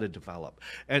 It's got to develop.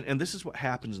 And this is what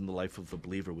happens in the life of the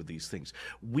believer with these things.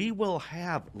 We will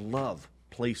have love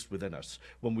placed within us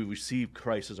when we receive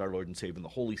Christ as our Lord and Savior, and the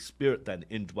Holy Spirit then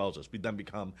indwells us. We then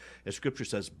become, as Scripture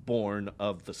says, born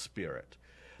of the Spirit.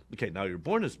 Okay, now you're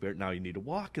born of the Spirit, now you need to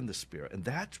walk in the Spirit. And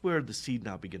that's where the seed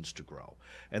now begins to grow.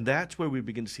 And that's where we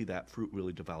begin to see that fruit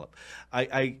really develop.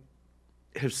 I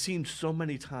have seen so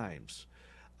many times,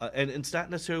 and it's not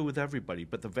necessarily with everybody,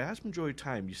 but the vast majority of the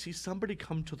time, you see somebody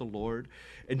come to the Lord,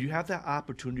 and you have that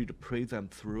opportunity to pray them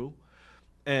through,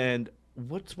 and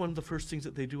what's one of the first things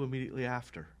that they do immediately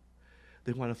after?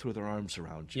 They want to throw their arms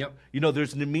around you. Yep.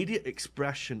 There's an immediate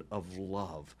expression of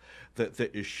love that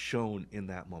is shown in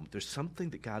that moment. There's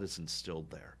something that God has instilled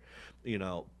there,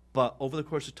 But over the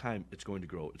course of time, it's going to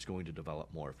grow. It's going to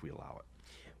develop more if we allow it.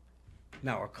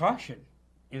 Now, a caution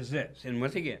is this, and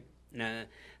once again,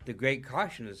 the great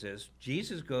caution is this.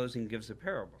 Jesus goes and gives a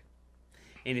parable,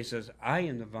 and he says, I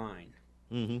am the vine.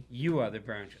 You are the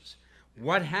branches.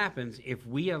 What happens if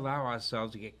we allow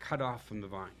ourselves to get cut off from the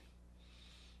vine?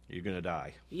 you're going to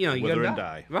die. You're Wither going and to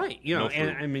die. Right. No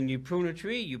And fruit. I mean, you prune a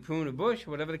tree, you prune a bush,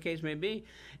 whatever the case may be,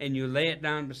 and you lay it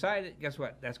down beside it, guess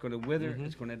what? That's going to wither,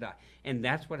 it's going to die. And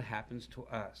that's what happens to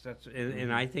us.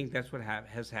 And I think that's what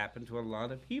has happened to a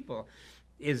lot of people,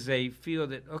 is they feel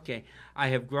that, okay, I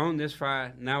have grown this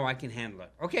far, now I can handle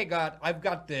it. Okay, God, I've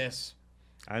got this.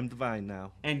 I'm divine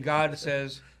now. And God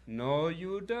says, no,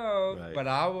 you don't, Right. but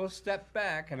I will step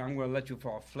back and I'm going to let you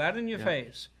fall flat on your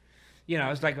face.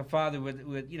 It's like a father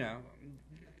with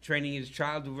training his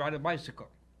child to ride a bicycle.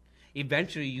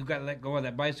 Eventually, you got to let go of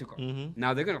that bicycle.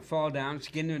 Now, they're going to fall down,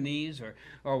 skin their knees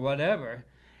or whatever,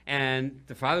 and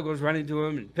the father goes running to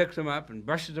him and picks him up and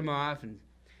brushes him off, and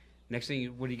next thing,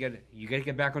 what do you get? You got to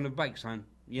get back on the bike, son.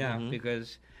 Yeah,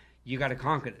 because you got to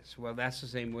conquer this. Well, that's the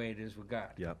same way it is with God.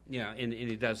 Yep. Yeah, and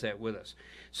he does that with us.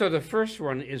 So the first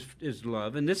one is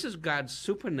love, and this is God's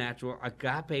supernatural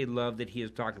agape love that he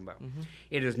is talking about.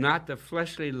 It is not the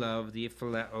fleshly love, the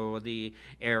phileo or the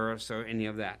eros or any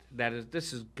of that.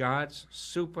 This is God's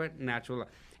supernatural love.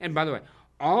 And by the way,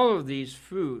 all of these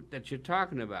fruit that you're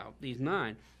talking about, these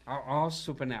 9, are all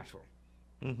supernatural.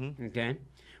 Okay?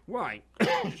 Why?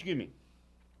 Excuse me.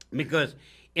 Because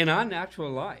in our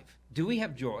natural life, do we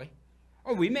have joy?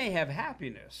 Oh, we may have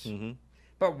happiness.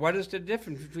 But what is the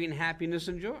difference between happiness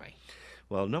and joy?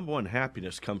 Well, number one,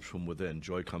 happiness comes from within.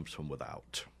 Joy comes from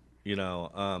without.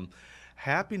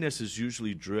 Happiness is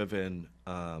usually driven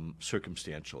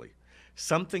circumstantially.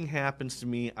 Something happens to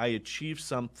me, I achieve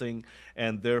something,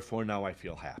 and therefore now I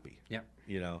feel happy. Yep.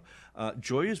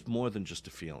 Joy is more than just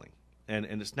a feeling. And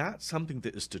it's not something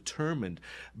that is determined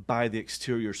by the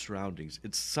exterior surroundings.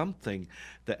 It's something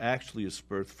that actually is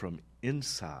birthed from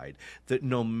inside, that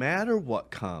no matter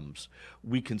what comes,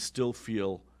 we can still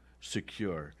feel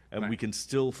secure, and we can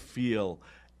still feel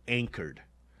anchored,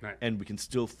 and we can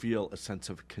still feel a sense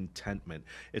of contentment.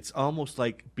 It's almost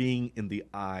like being in the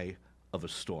eye of a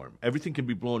storm. Everything can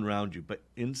be blowing around you, but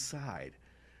inside,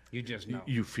 you just know.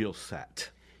 You feel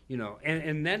set.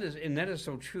 And that is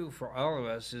so true for all of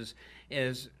us,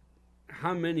 is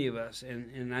how many of us,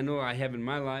 and I know I have in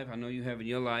my life, I know you have in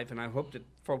your life, and I hope that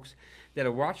folks that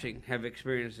are watching have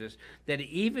experienced this, that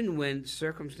even when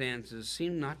circumstances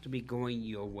seem not to be going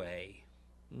your way,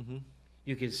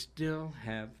 you can still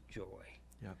have joy.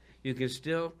 Yeah. You can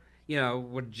still,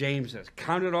 what James says,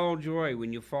 count it all joy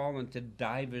when you fall into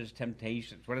divers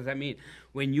temptations. What does that mean?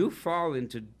 When you fall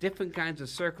into different kinds of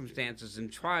circumstances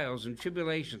and trials and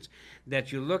tribulations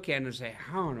that you look at and say,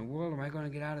 how in the world am I going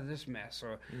to get out of this mess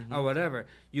or whatever,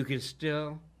 you can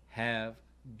still have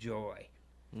joy.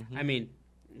 I mean,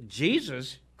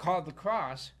 Jesus called the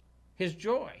cross his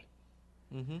joy.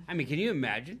 I mean, can you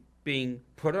imagine being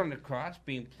put on the cross,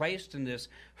 being placed in this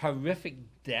horrific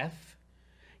death?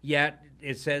 Yet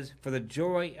it says, for the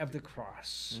joy of the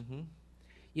cross.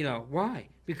 Why?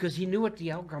 Because he knew what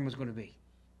the outcome was going to be.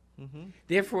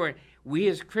 Therefore, we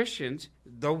as Christians,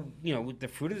 though, with the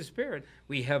fruit of the Spirit,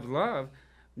 we have love,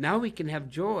 now we can have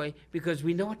joy because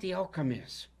we know what the outcome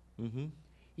is.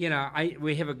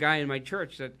 We have a guy in my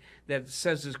church that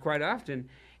says this quite often,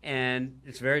 and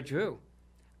it's very true.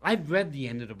 I've read the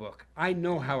end of the book. I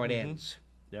know how it ends.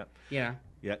 Yeah. Yeah.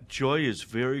 Yeah. Joy is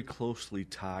very closely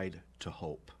tied to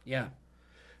hope. Yeah.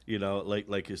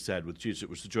 Like you said, with Jesus, it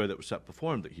was the joy that was set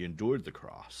before him that he endured the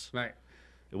cross. Right.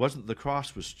 It wasn't the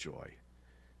cross was joy.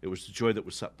 It was the joy that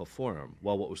was set before him.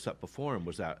 Well, what was set before him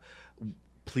was that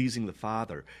pleasing the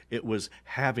Father. It was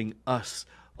having us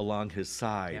along his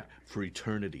side for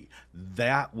eternity.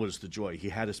 That was the joy. He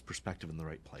had his perspective in the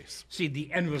right place. See,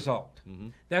 the end result.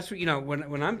 That's what,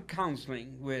 when I'm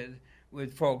counseling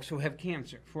with folks who have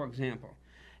cancer, for example,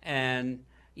 and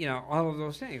all of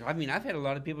those things. I mean, I've had a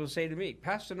lot of people say to me,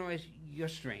 Pastor Noyes, you're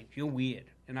strange, you're weird.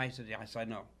 And I said, yes, I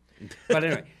know. But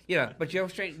anyway, but you're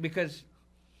strange because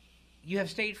you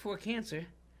have stage 4 cancer,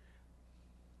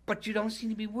 but you don't seem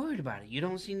to be worried about it. You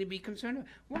don't seem to be concerned about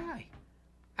it. Why?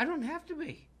 I don't have to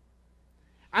be.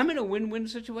 I'm in a win-win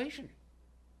situation.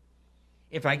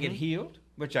 If I get healed,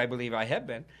 which I believe I have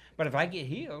been, but if I get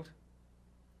healed,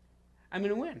 I'm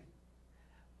in a win.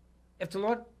 If the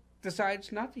Lord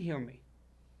decides not to heal me,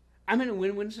 I'm in a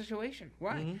win-win situation.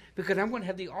 Why? Because I'm going to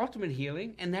have the ultimate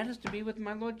healing, and that is to be with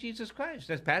my Lord Jesus Christ,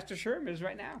 as Pastor Sherm is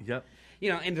right now. Yep.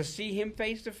 And to see him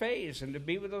face to face and to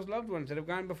be with those loved ones that have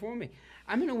gone before me.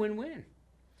 I'm in a win-win.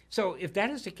 So if that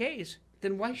is the case,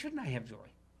 then why shouldn't I have joy?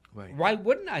 Right. Why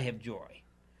wouldn't I have joy?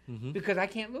 Because I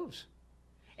can't lose.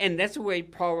 And that's the way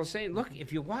Paul is saying, look,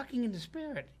 if you're walking in the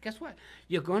Spirit, guess what?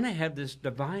 You're going to have this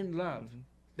divine love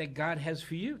that God has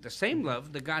for you, the same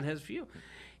love that God has for you.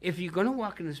 If you're going to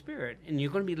walk in the Spirit, and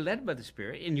you're going to be led by the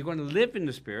Spirit, and you're going to live in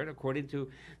the Spirit, according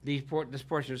to this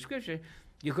portion of Scripture,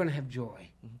 You're going to have joy.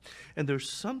 And there's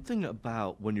something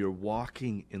about when you're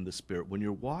walking in the Spirit, when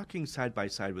you're walking side by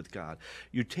side with God,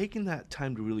 you're taking that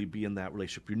time to really be in that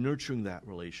relationship. You're nurturing that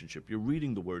relationship. You're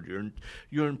reading the Word.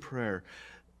 You're in prayer.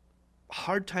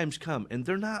 Hard times come, and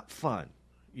they're not fun.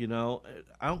 You know,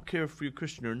 I don't care if you're a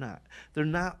Christian or not. They're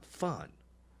not fun.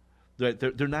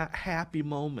 They're not happy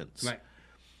moments. Right.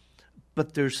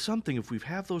 But there's something, if we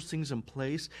have those things in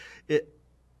place,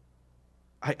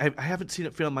 I haven't seen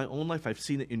it fail in my own life. I've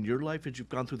seen it in your life as you've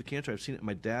gone through the cancer. I've seen it in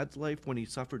my dad's life when he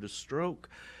suffered a stroke.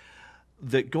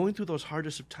 That going through those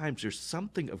hardest of times, there's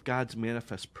something of God's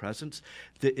manifest presence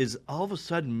that is all of a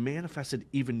sudden manifested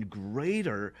even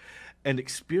greater and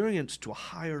experienced to a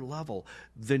higher level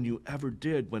than you ever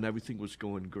did when everything was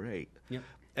going great. Yep.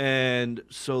 And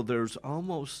so there's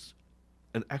almost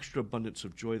an extra abundance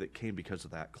of joy that came because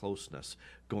of that closeness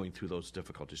going through those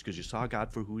difficulties, because you saw God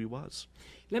for who he was.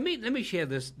 Let me share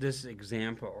this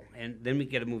example, and then we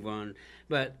got to move on.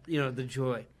 But, the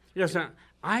joy. So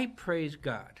I praise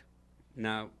God.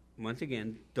 Now, once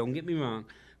again, don't get me wrong,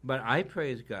 but I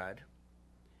praise God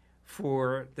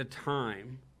for the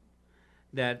time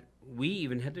that we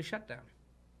even had to shut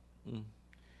down.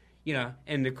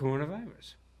 And the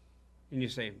coronavirus. And you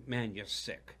say, man, you're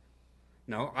sick.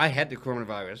 No, I had the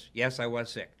coronavirus. Yes, I was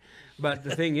sick. But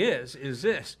the thing is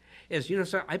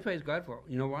so I praise God for it.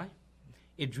 You know why?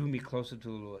 It drew me closer to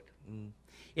the Lord.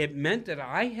 It meant that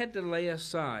I had to lay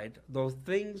aside those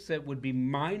things that would be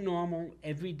my normal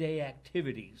everyday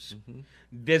activities,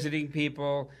 visiting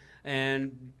people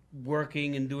and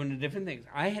working and doing the different things.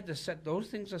 I had to set those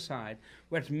things aside,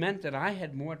 which meant that I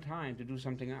had more time to do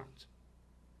something else.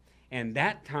 And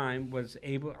that time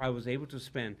I was able to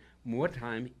spend more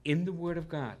time in the Word of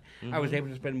God. I was able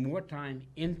to spend more time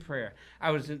in prayer.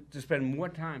 I was to spend more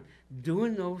time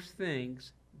doing those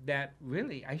things that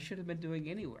really I should have been doing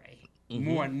anyway,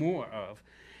 more and more of.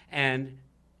 And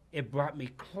it brought me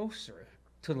closer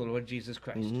to the Lord Jesus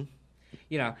Christ.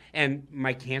 And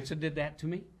my cancer did that to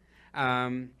me.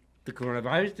 The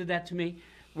coronavirus did that to me.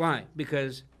 Why?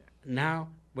 Because now,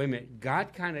 wait a minute,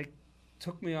 God kind of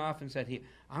took me off and said, here,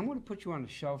 I'm going to put you on the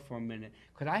shelf for a minute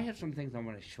because I have some things I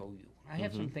want to show you. I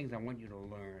have some things I want you to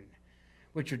learn,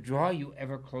 which will draw you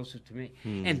ever closer to me.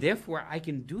 And therefore, I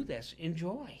can do this in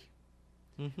joy.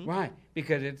 Why?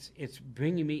 Because it's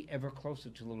bringing me ever closer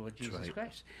to the Lord Jesus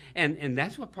Christ. And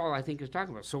that's what Paul, I think, is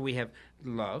talking about. So we have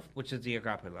love, which is the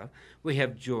agape love. We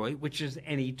have joy, which is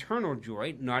an eternal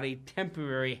joy, not a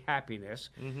temporary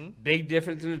happiness. Big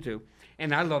difference in the two.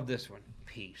 And I love this one,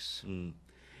 peace.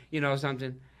 You know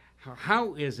something?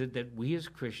 How is it that we as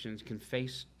Christians can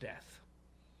face death?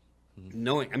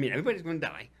 Knowing, everybody's going to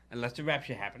die, unless the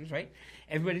rapture happens, right?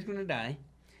 Everybody's going to die.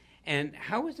 And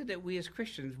how is it that we as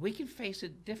Christians, we can face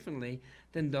it differently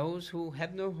than those who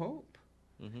have no hope?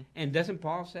 And doesn't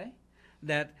Paul say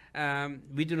that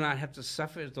we do not have to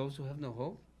suffer as those who have no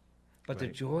hope, but the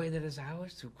joy that is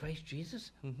ours through Christ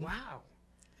Jesus? Wow.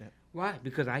 Yeah. Why?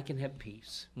 Because I can have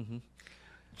peace.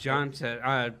 John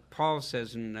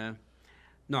says in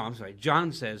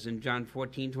John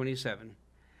 14:27,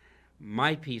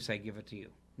 my peace I give it to you.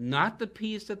 Not the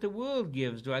peace that the world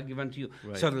gives do I give unto you.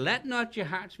 Right. So let not your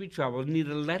hearts be troubled,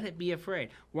 neither let it be afraid.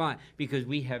 Why? Because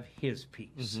we have his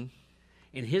peace.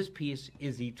 And his peace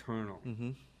is eternal.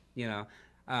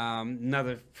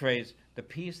 Another phrase, the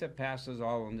peace that passes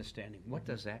all understanding. What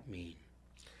does that mean?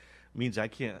 Means I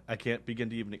can't begin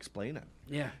to even explain it.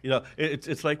 Yeah.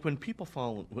 It's like when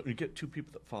you get two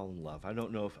people that fall in love. I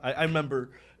don't know if I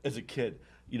remember as a kid,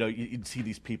 you'd see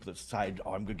these people that decide,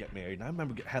 I'm going to get married. And I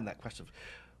remember having that question of,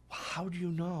 how do you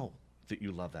know that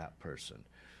you love that person?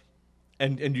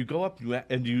 And you go up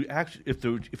and you actually,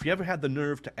 if you ever had the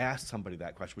nerve to ask somebody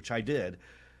that question, which I did,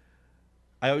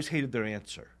 I always hated their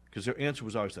answer because their answer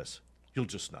was always this: you'll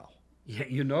just know. Yeah,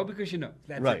 you know because you know.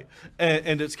 That's right. It.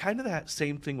 And it's kind of that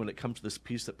same thing when it comes to this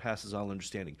peace that passes all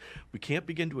understanding. We can't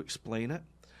begin to explain it.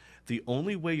 The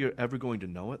only way you're ever going to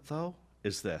know it, though,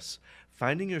 is this: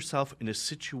 finding yourself in a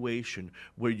situation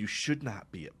where you should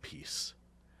not be at peace,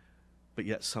 but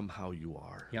yet somehow you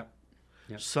are. Yep.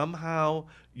 Somehow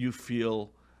you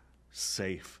feel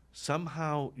safe.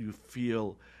 Somehow you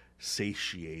feel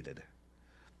satiated.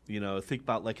 Think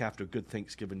about like after a good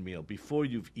Thanksgiving meal, before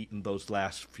you've eaten those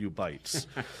last few bites,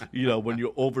 when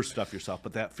you overstuff yourself,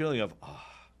 but that feeling of,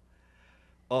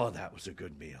 oh, that was a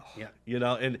good meal.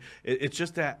 Yeah. And it's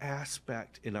just that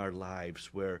aspect in our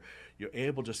lives where you're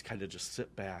able to just kind of just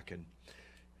sit back and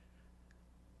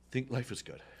think life is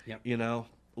good. Yeah.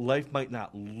 Life might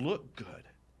not look good,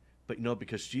 but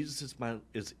because Jesus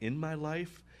is in my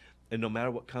life, and no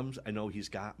matter what comes, I know he's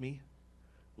got me,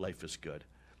 life is good.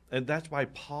 And that's why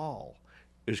Paul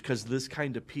It was because of this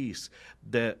kind of peace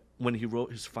that when he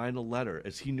wrote his final letter,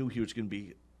 as he knew he was going to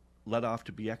be let off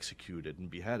to be executed and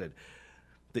beheaded,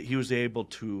 that he was able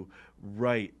to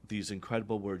write these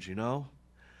incredible words. You know,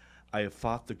 I have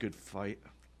fought the good fight.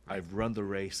 I've run the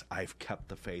race. I've kept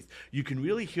the faith. You can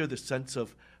really hear the sense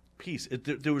of peace.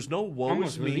 There was no woe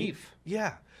Almost is me. relief.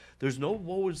 Yeah. There's no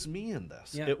woe is me in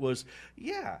this. Yeah. It was,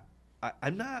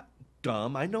 I'm not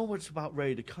dumb. I know what's about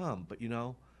ready to come, but,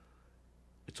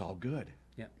 it's all good.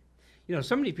 Yeah.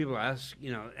 So many people ask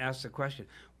the question,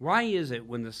 why is it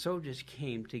when the soldiers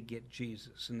came to get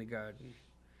Jesus in the garden,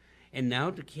 and now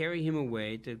to carry him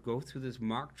away, to go through this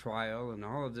mock trial and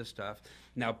all of this stuff,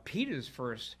 now Peter's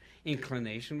first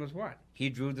inclination was what? He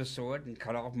drew the sword and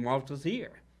cut off Malta's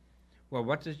ear. Well,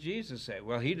 what does Jesus say?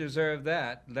 Well, he deserved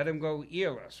that. Let him go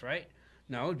earless, right?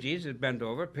 No, Jesus bent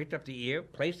over, picked up the ear,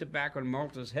 placed it back on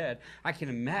Malta's head. I can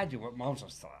imagine what Malta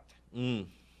thought.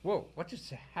 Whoa, what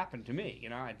just happened to me?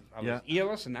 I was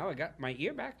earless, and now I got my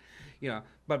ear back.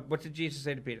 But what did Jesus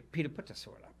say to Peter? Peter, put the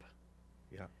sword up.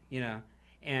 Yeah.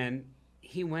 And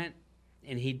he went,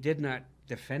 and he did not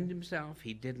defend himself.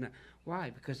 He did not. Why?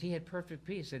 Because he had perfect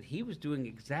peace, that he was doing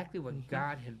exactly what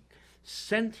God had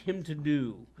sent him to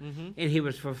do, and he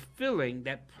was fulfilling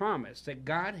that promise that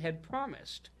God had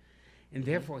promised, and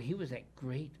therefore he was at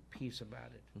great peace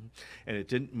about it. And it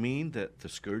didn't mean that the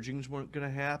scourgings weren't going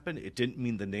to happen. It didn't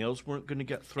mean the nails weren't going to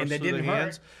get thrust through the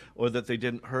hands, or that they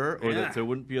didn't hurt, or that there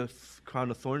wouldn't be a crown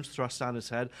of thorns thrust on his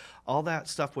head. All that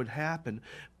stuff would happen,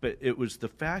 but it was the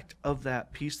fact of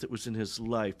that peace that was in his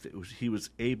life that he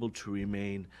was able to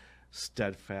remain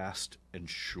steadfast and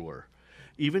sure,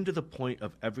 even to the point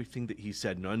of everything that he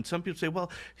said. And some people say,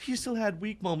 well, he still had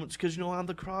weak moments because, on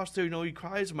the cross there, he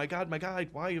cries, my God,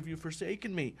 why have you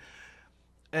forsaken me?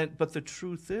 But the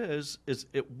truth is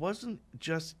it wasn't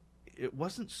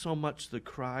so much the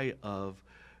cry of,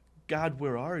 God,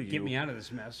 where are you? Get me out of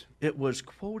this mess. It was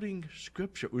quoting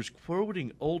Scripture. It was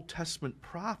quoting Old Testament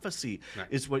prophecy,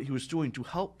 is what he was doing to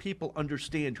help people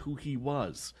understand who he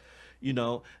was.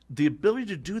 The ability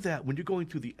to do that when you're going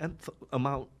through the nth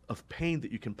amount of pain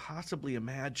that you can possibly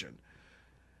imagine,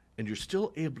 and you're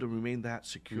still able to remain that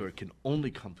secure, can only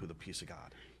come through the peace of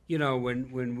God.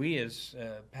 When we as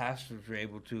pastors were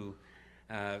able to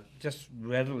just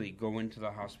readily go into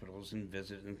the hospitals and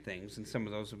visit and things, and some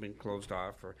of those have been closed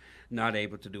off or not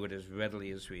able to do it as readily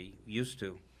as we used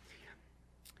to.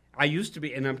 I used to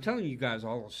be, and I'm telling you guys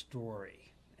all a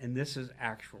story, and this is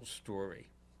actual story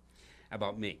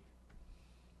about me.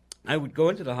 I would go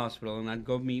into the hospital and I'd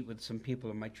go meet with some people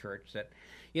in my church that,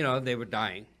 they were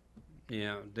dying.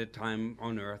 The time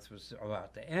on earth was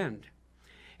about to end.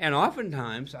 And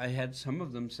oftentimes I had some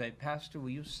of them say, Pastor,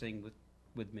 will you sing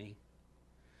with me?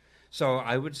 So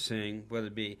I would sing, whether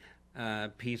it be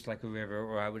Peace Like a River,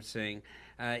 or I would sing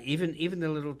even the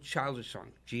little childish song,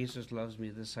 Jesus Loves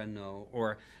Me, This I Know,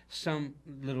 or some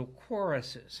little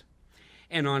choruses.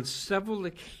 And on several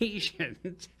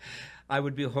occasions, I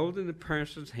would be holding the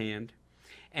person's hand,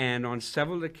 and on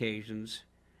several occasions,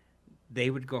 they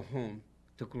would go home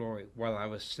to glory while I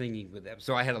was singing with them.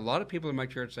 So I had a lot of people in my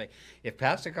church say, if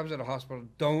Pastor comes to the hospital,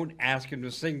 don't ask him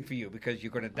to sing for you because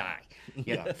you're going to die.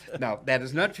 Now, that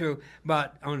is not true,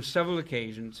 but on several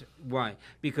occasions, why?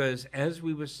 Because as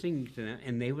we were singing to them,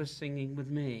 and they were singing with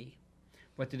me,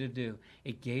 what did it do?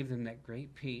 It gave them that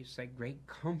great peace, that great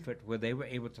comfort where they were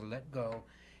able to let go,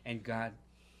 and God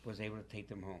was able to take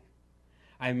them home.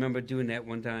 I remember doing that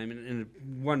one time, and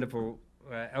a wonderful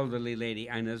elderly lady,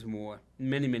 Inez Moore,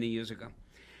 many, many years ago.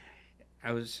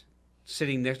 I was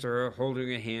sitting next to her,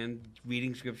 holding her hand,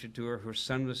 reading Scripture to her. Her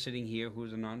son was sitting here, who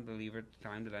was a non-believer at the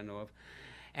time that I know of.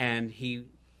 And he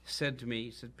said to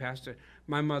me, Pastor,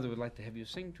 my mother would like to have you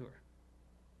sing to her.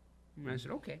 And I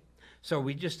said, okay. So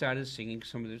we just started singing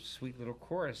some of the sweet little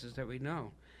choruses that we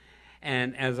know.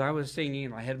 And as I was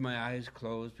singing, I had my eyes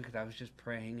closed because I was just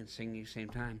praying and singing at the same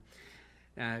time.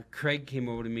 Craig came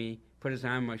over to me, put his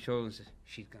arm on my shoulder and said,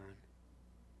 she's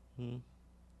gone.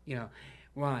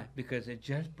 Why? Because it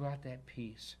just brought that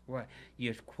peace. Why?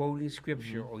 You're quoting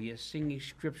Scripture or you're singing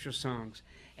Scripture songs,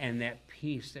 and that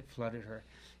peace that flooded her,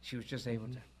 she was just able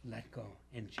to let go,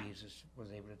 and Jesus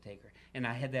was able to take her. And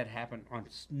I had that happen on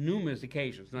numerous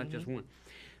occasions, not just one.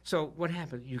 So what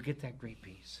happens? You get that great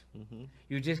peace.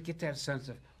 You just get that sense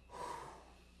of,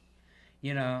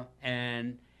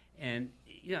 and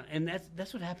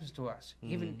that's what happens to us.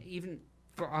 Even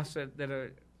for us that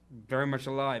are very much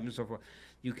alive and so forth,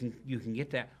 you can get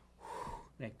that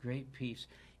great peace,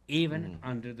 even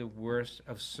under the worst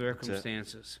of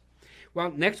circumstances.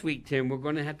 Well, next week, Tim, we're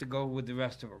going to have to go with the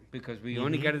rest of them because we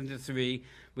only got into 3.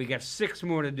 We got 6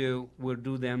 more to do. We'll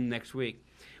do them next week.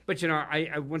 But,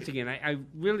 I once again, I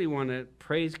really want to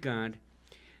praise God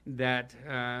that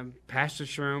Pastor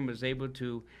Sherm was able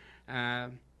to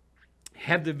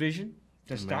have the vision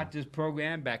to start this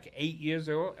program back 8 years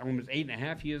ago, almost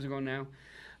 8.5 years ago now.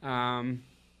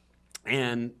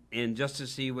 And just to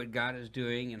see what God is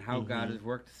doing and how God has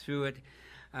worked through it,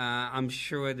 I'm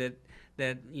sure that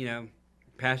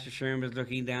Pastor Sherm is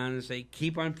looking down and say,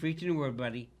 "Keep on preaching the word,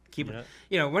 buddy. Keep it."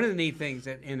 One of the neat things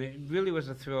and it really was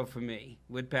a thrill for me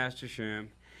with Pastor Sherm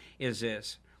is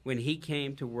this: when he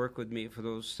came to work with me for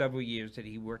those several years that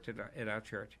he worked at our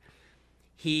church,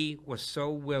 he was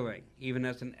so willing, even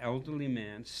as an elderly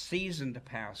man, seasoned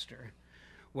pastor,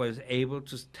 was able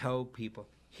to tell people,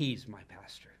 "He's my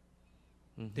pastor."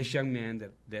 This young man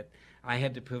that I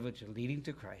had the privilege of leading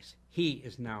to Christ, he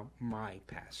is now my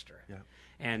pastor. Yeah.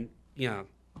 And,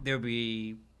 there'll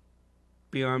be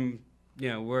beyond,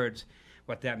 words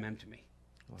what that meant to me,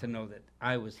 to know that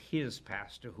I was his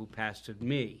pastor who pastored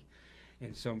me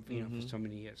and for so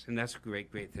many years. And that's a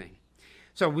great, great thing.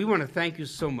 So we want to thank you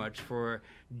so much for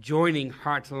joining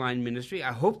Heartline Ministry.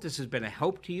 I hope this has been a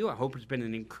help to you. I hope it's been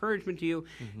an encouragement to you.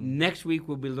 Next week,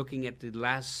 we'll be looking at the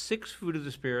last 6 fruit of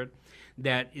the Spirit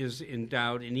that is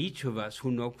endowed in each of us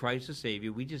who know Christ as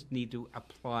Savior. We just need to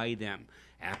apply them.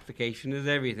 Application is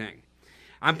everything.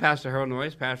 I'm Pastor Harold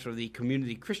Noyes, pastor of the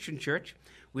Community Christian Church.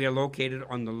 We are located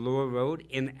on the Lower Road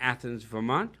in Athens,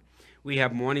 Vermont. We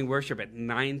have morning worship at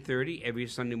 9:30 every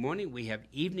Sunday morning. We have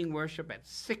evening worship at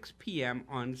 6 p.m.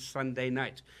 on Sunday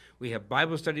nights. We have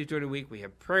Bible studies during the week. We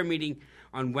have prayer meeting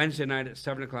on Wednesday night at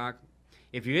 7 o'clock.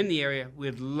 If you're in the area,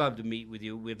 we'd love to meet with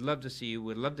you. We'd love to see you.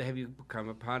 We'd love to have you become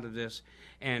a part of this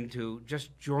and to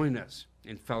just join us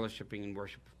in fellowshipping and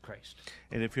worship of Christ.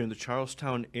 And if you're in the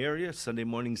Charlestown area, Sunday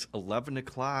mornings, 11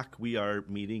 o'clock, we are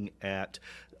meeting at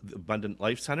the Abundant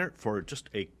Life Center for just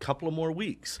a couple of more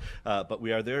weeks. But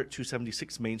we are there at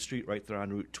 276 Main Street, right there on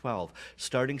Route 12.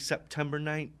 Starting September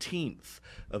 19th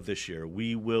of this year,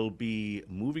 we will be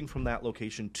moving from that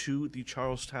location to the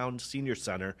Charlestown Senior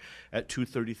Center at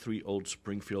 233 Old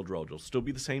Springfield Road. It'll still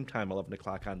be the same time, 11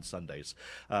 o'clock on Sundays.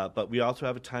 But we also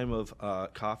have a time of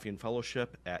coffee and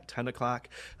fellowship at 10 o'clock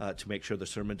to make sure the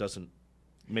sermon doesn't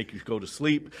make you go to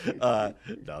sleep. No,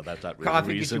 that's not really coffee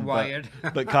the reason. Gets you wired.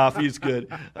 But coffee is good.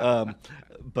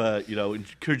 But,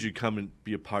 encourage you to come and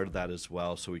be a part of that as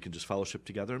well so we can just fellowship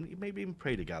together and maybe even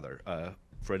pray together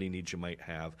for any needs you might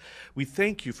have. We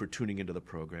thank you for tuning into the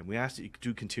program. We ask that you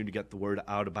do continue to get the word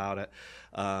out about it,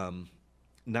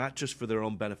 not just for their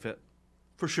own benefit,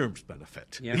 for Sherm's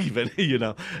benefit, even,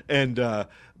 and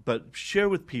but share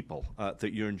with people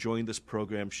that you're enjoying this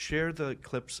program. Share the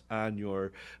clips on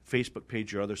your Facebook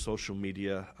page, your other social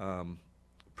media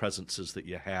presences that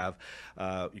you have.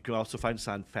 You can also find us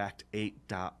on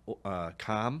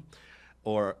fact8.com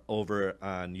or over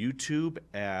on YouTube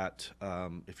at,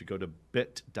 if you go to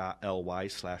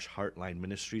bit.ly/Heartline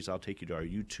Ministries, I'll take you to our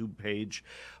YouTube page.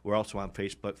 We're also on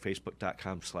Facebook,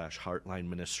 facebook.com/Heartline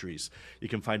Ministries. You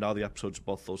can find all the episodes of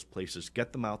both those places.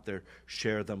 Get them out there,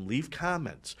 share them, leave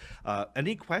comments.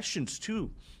 Any questions,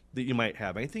 too, that you might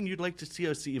have, anything you'd like to see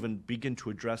us even begin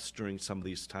to address during some of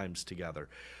these times together.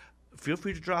 Feel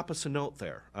free to drop us a note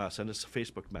there, send us a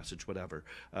Facebook message, whatever,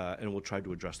 and we'll try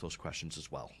to address those questions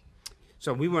as well.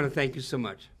 So we want to thank you so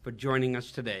much for joining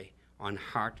us today on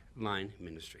Heartline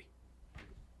Ministry.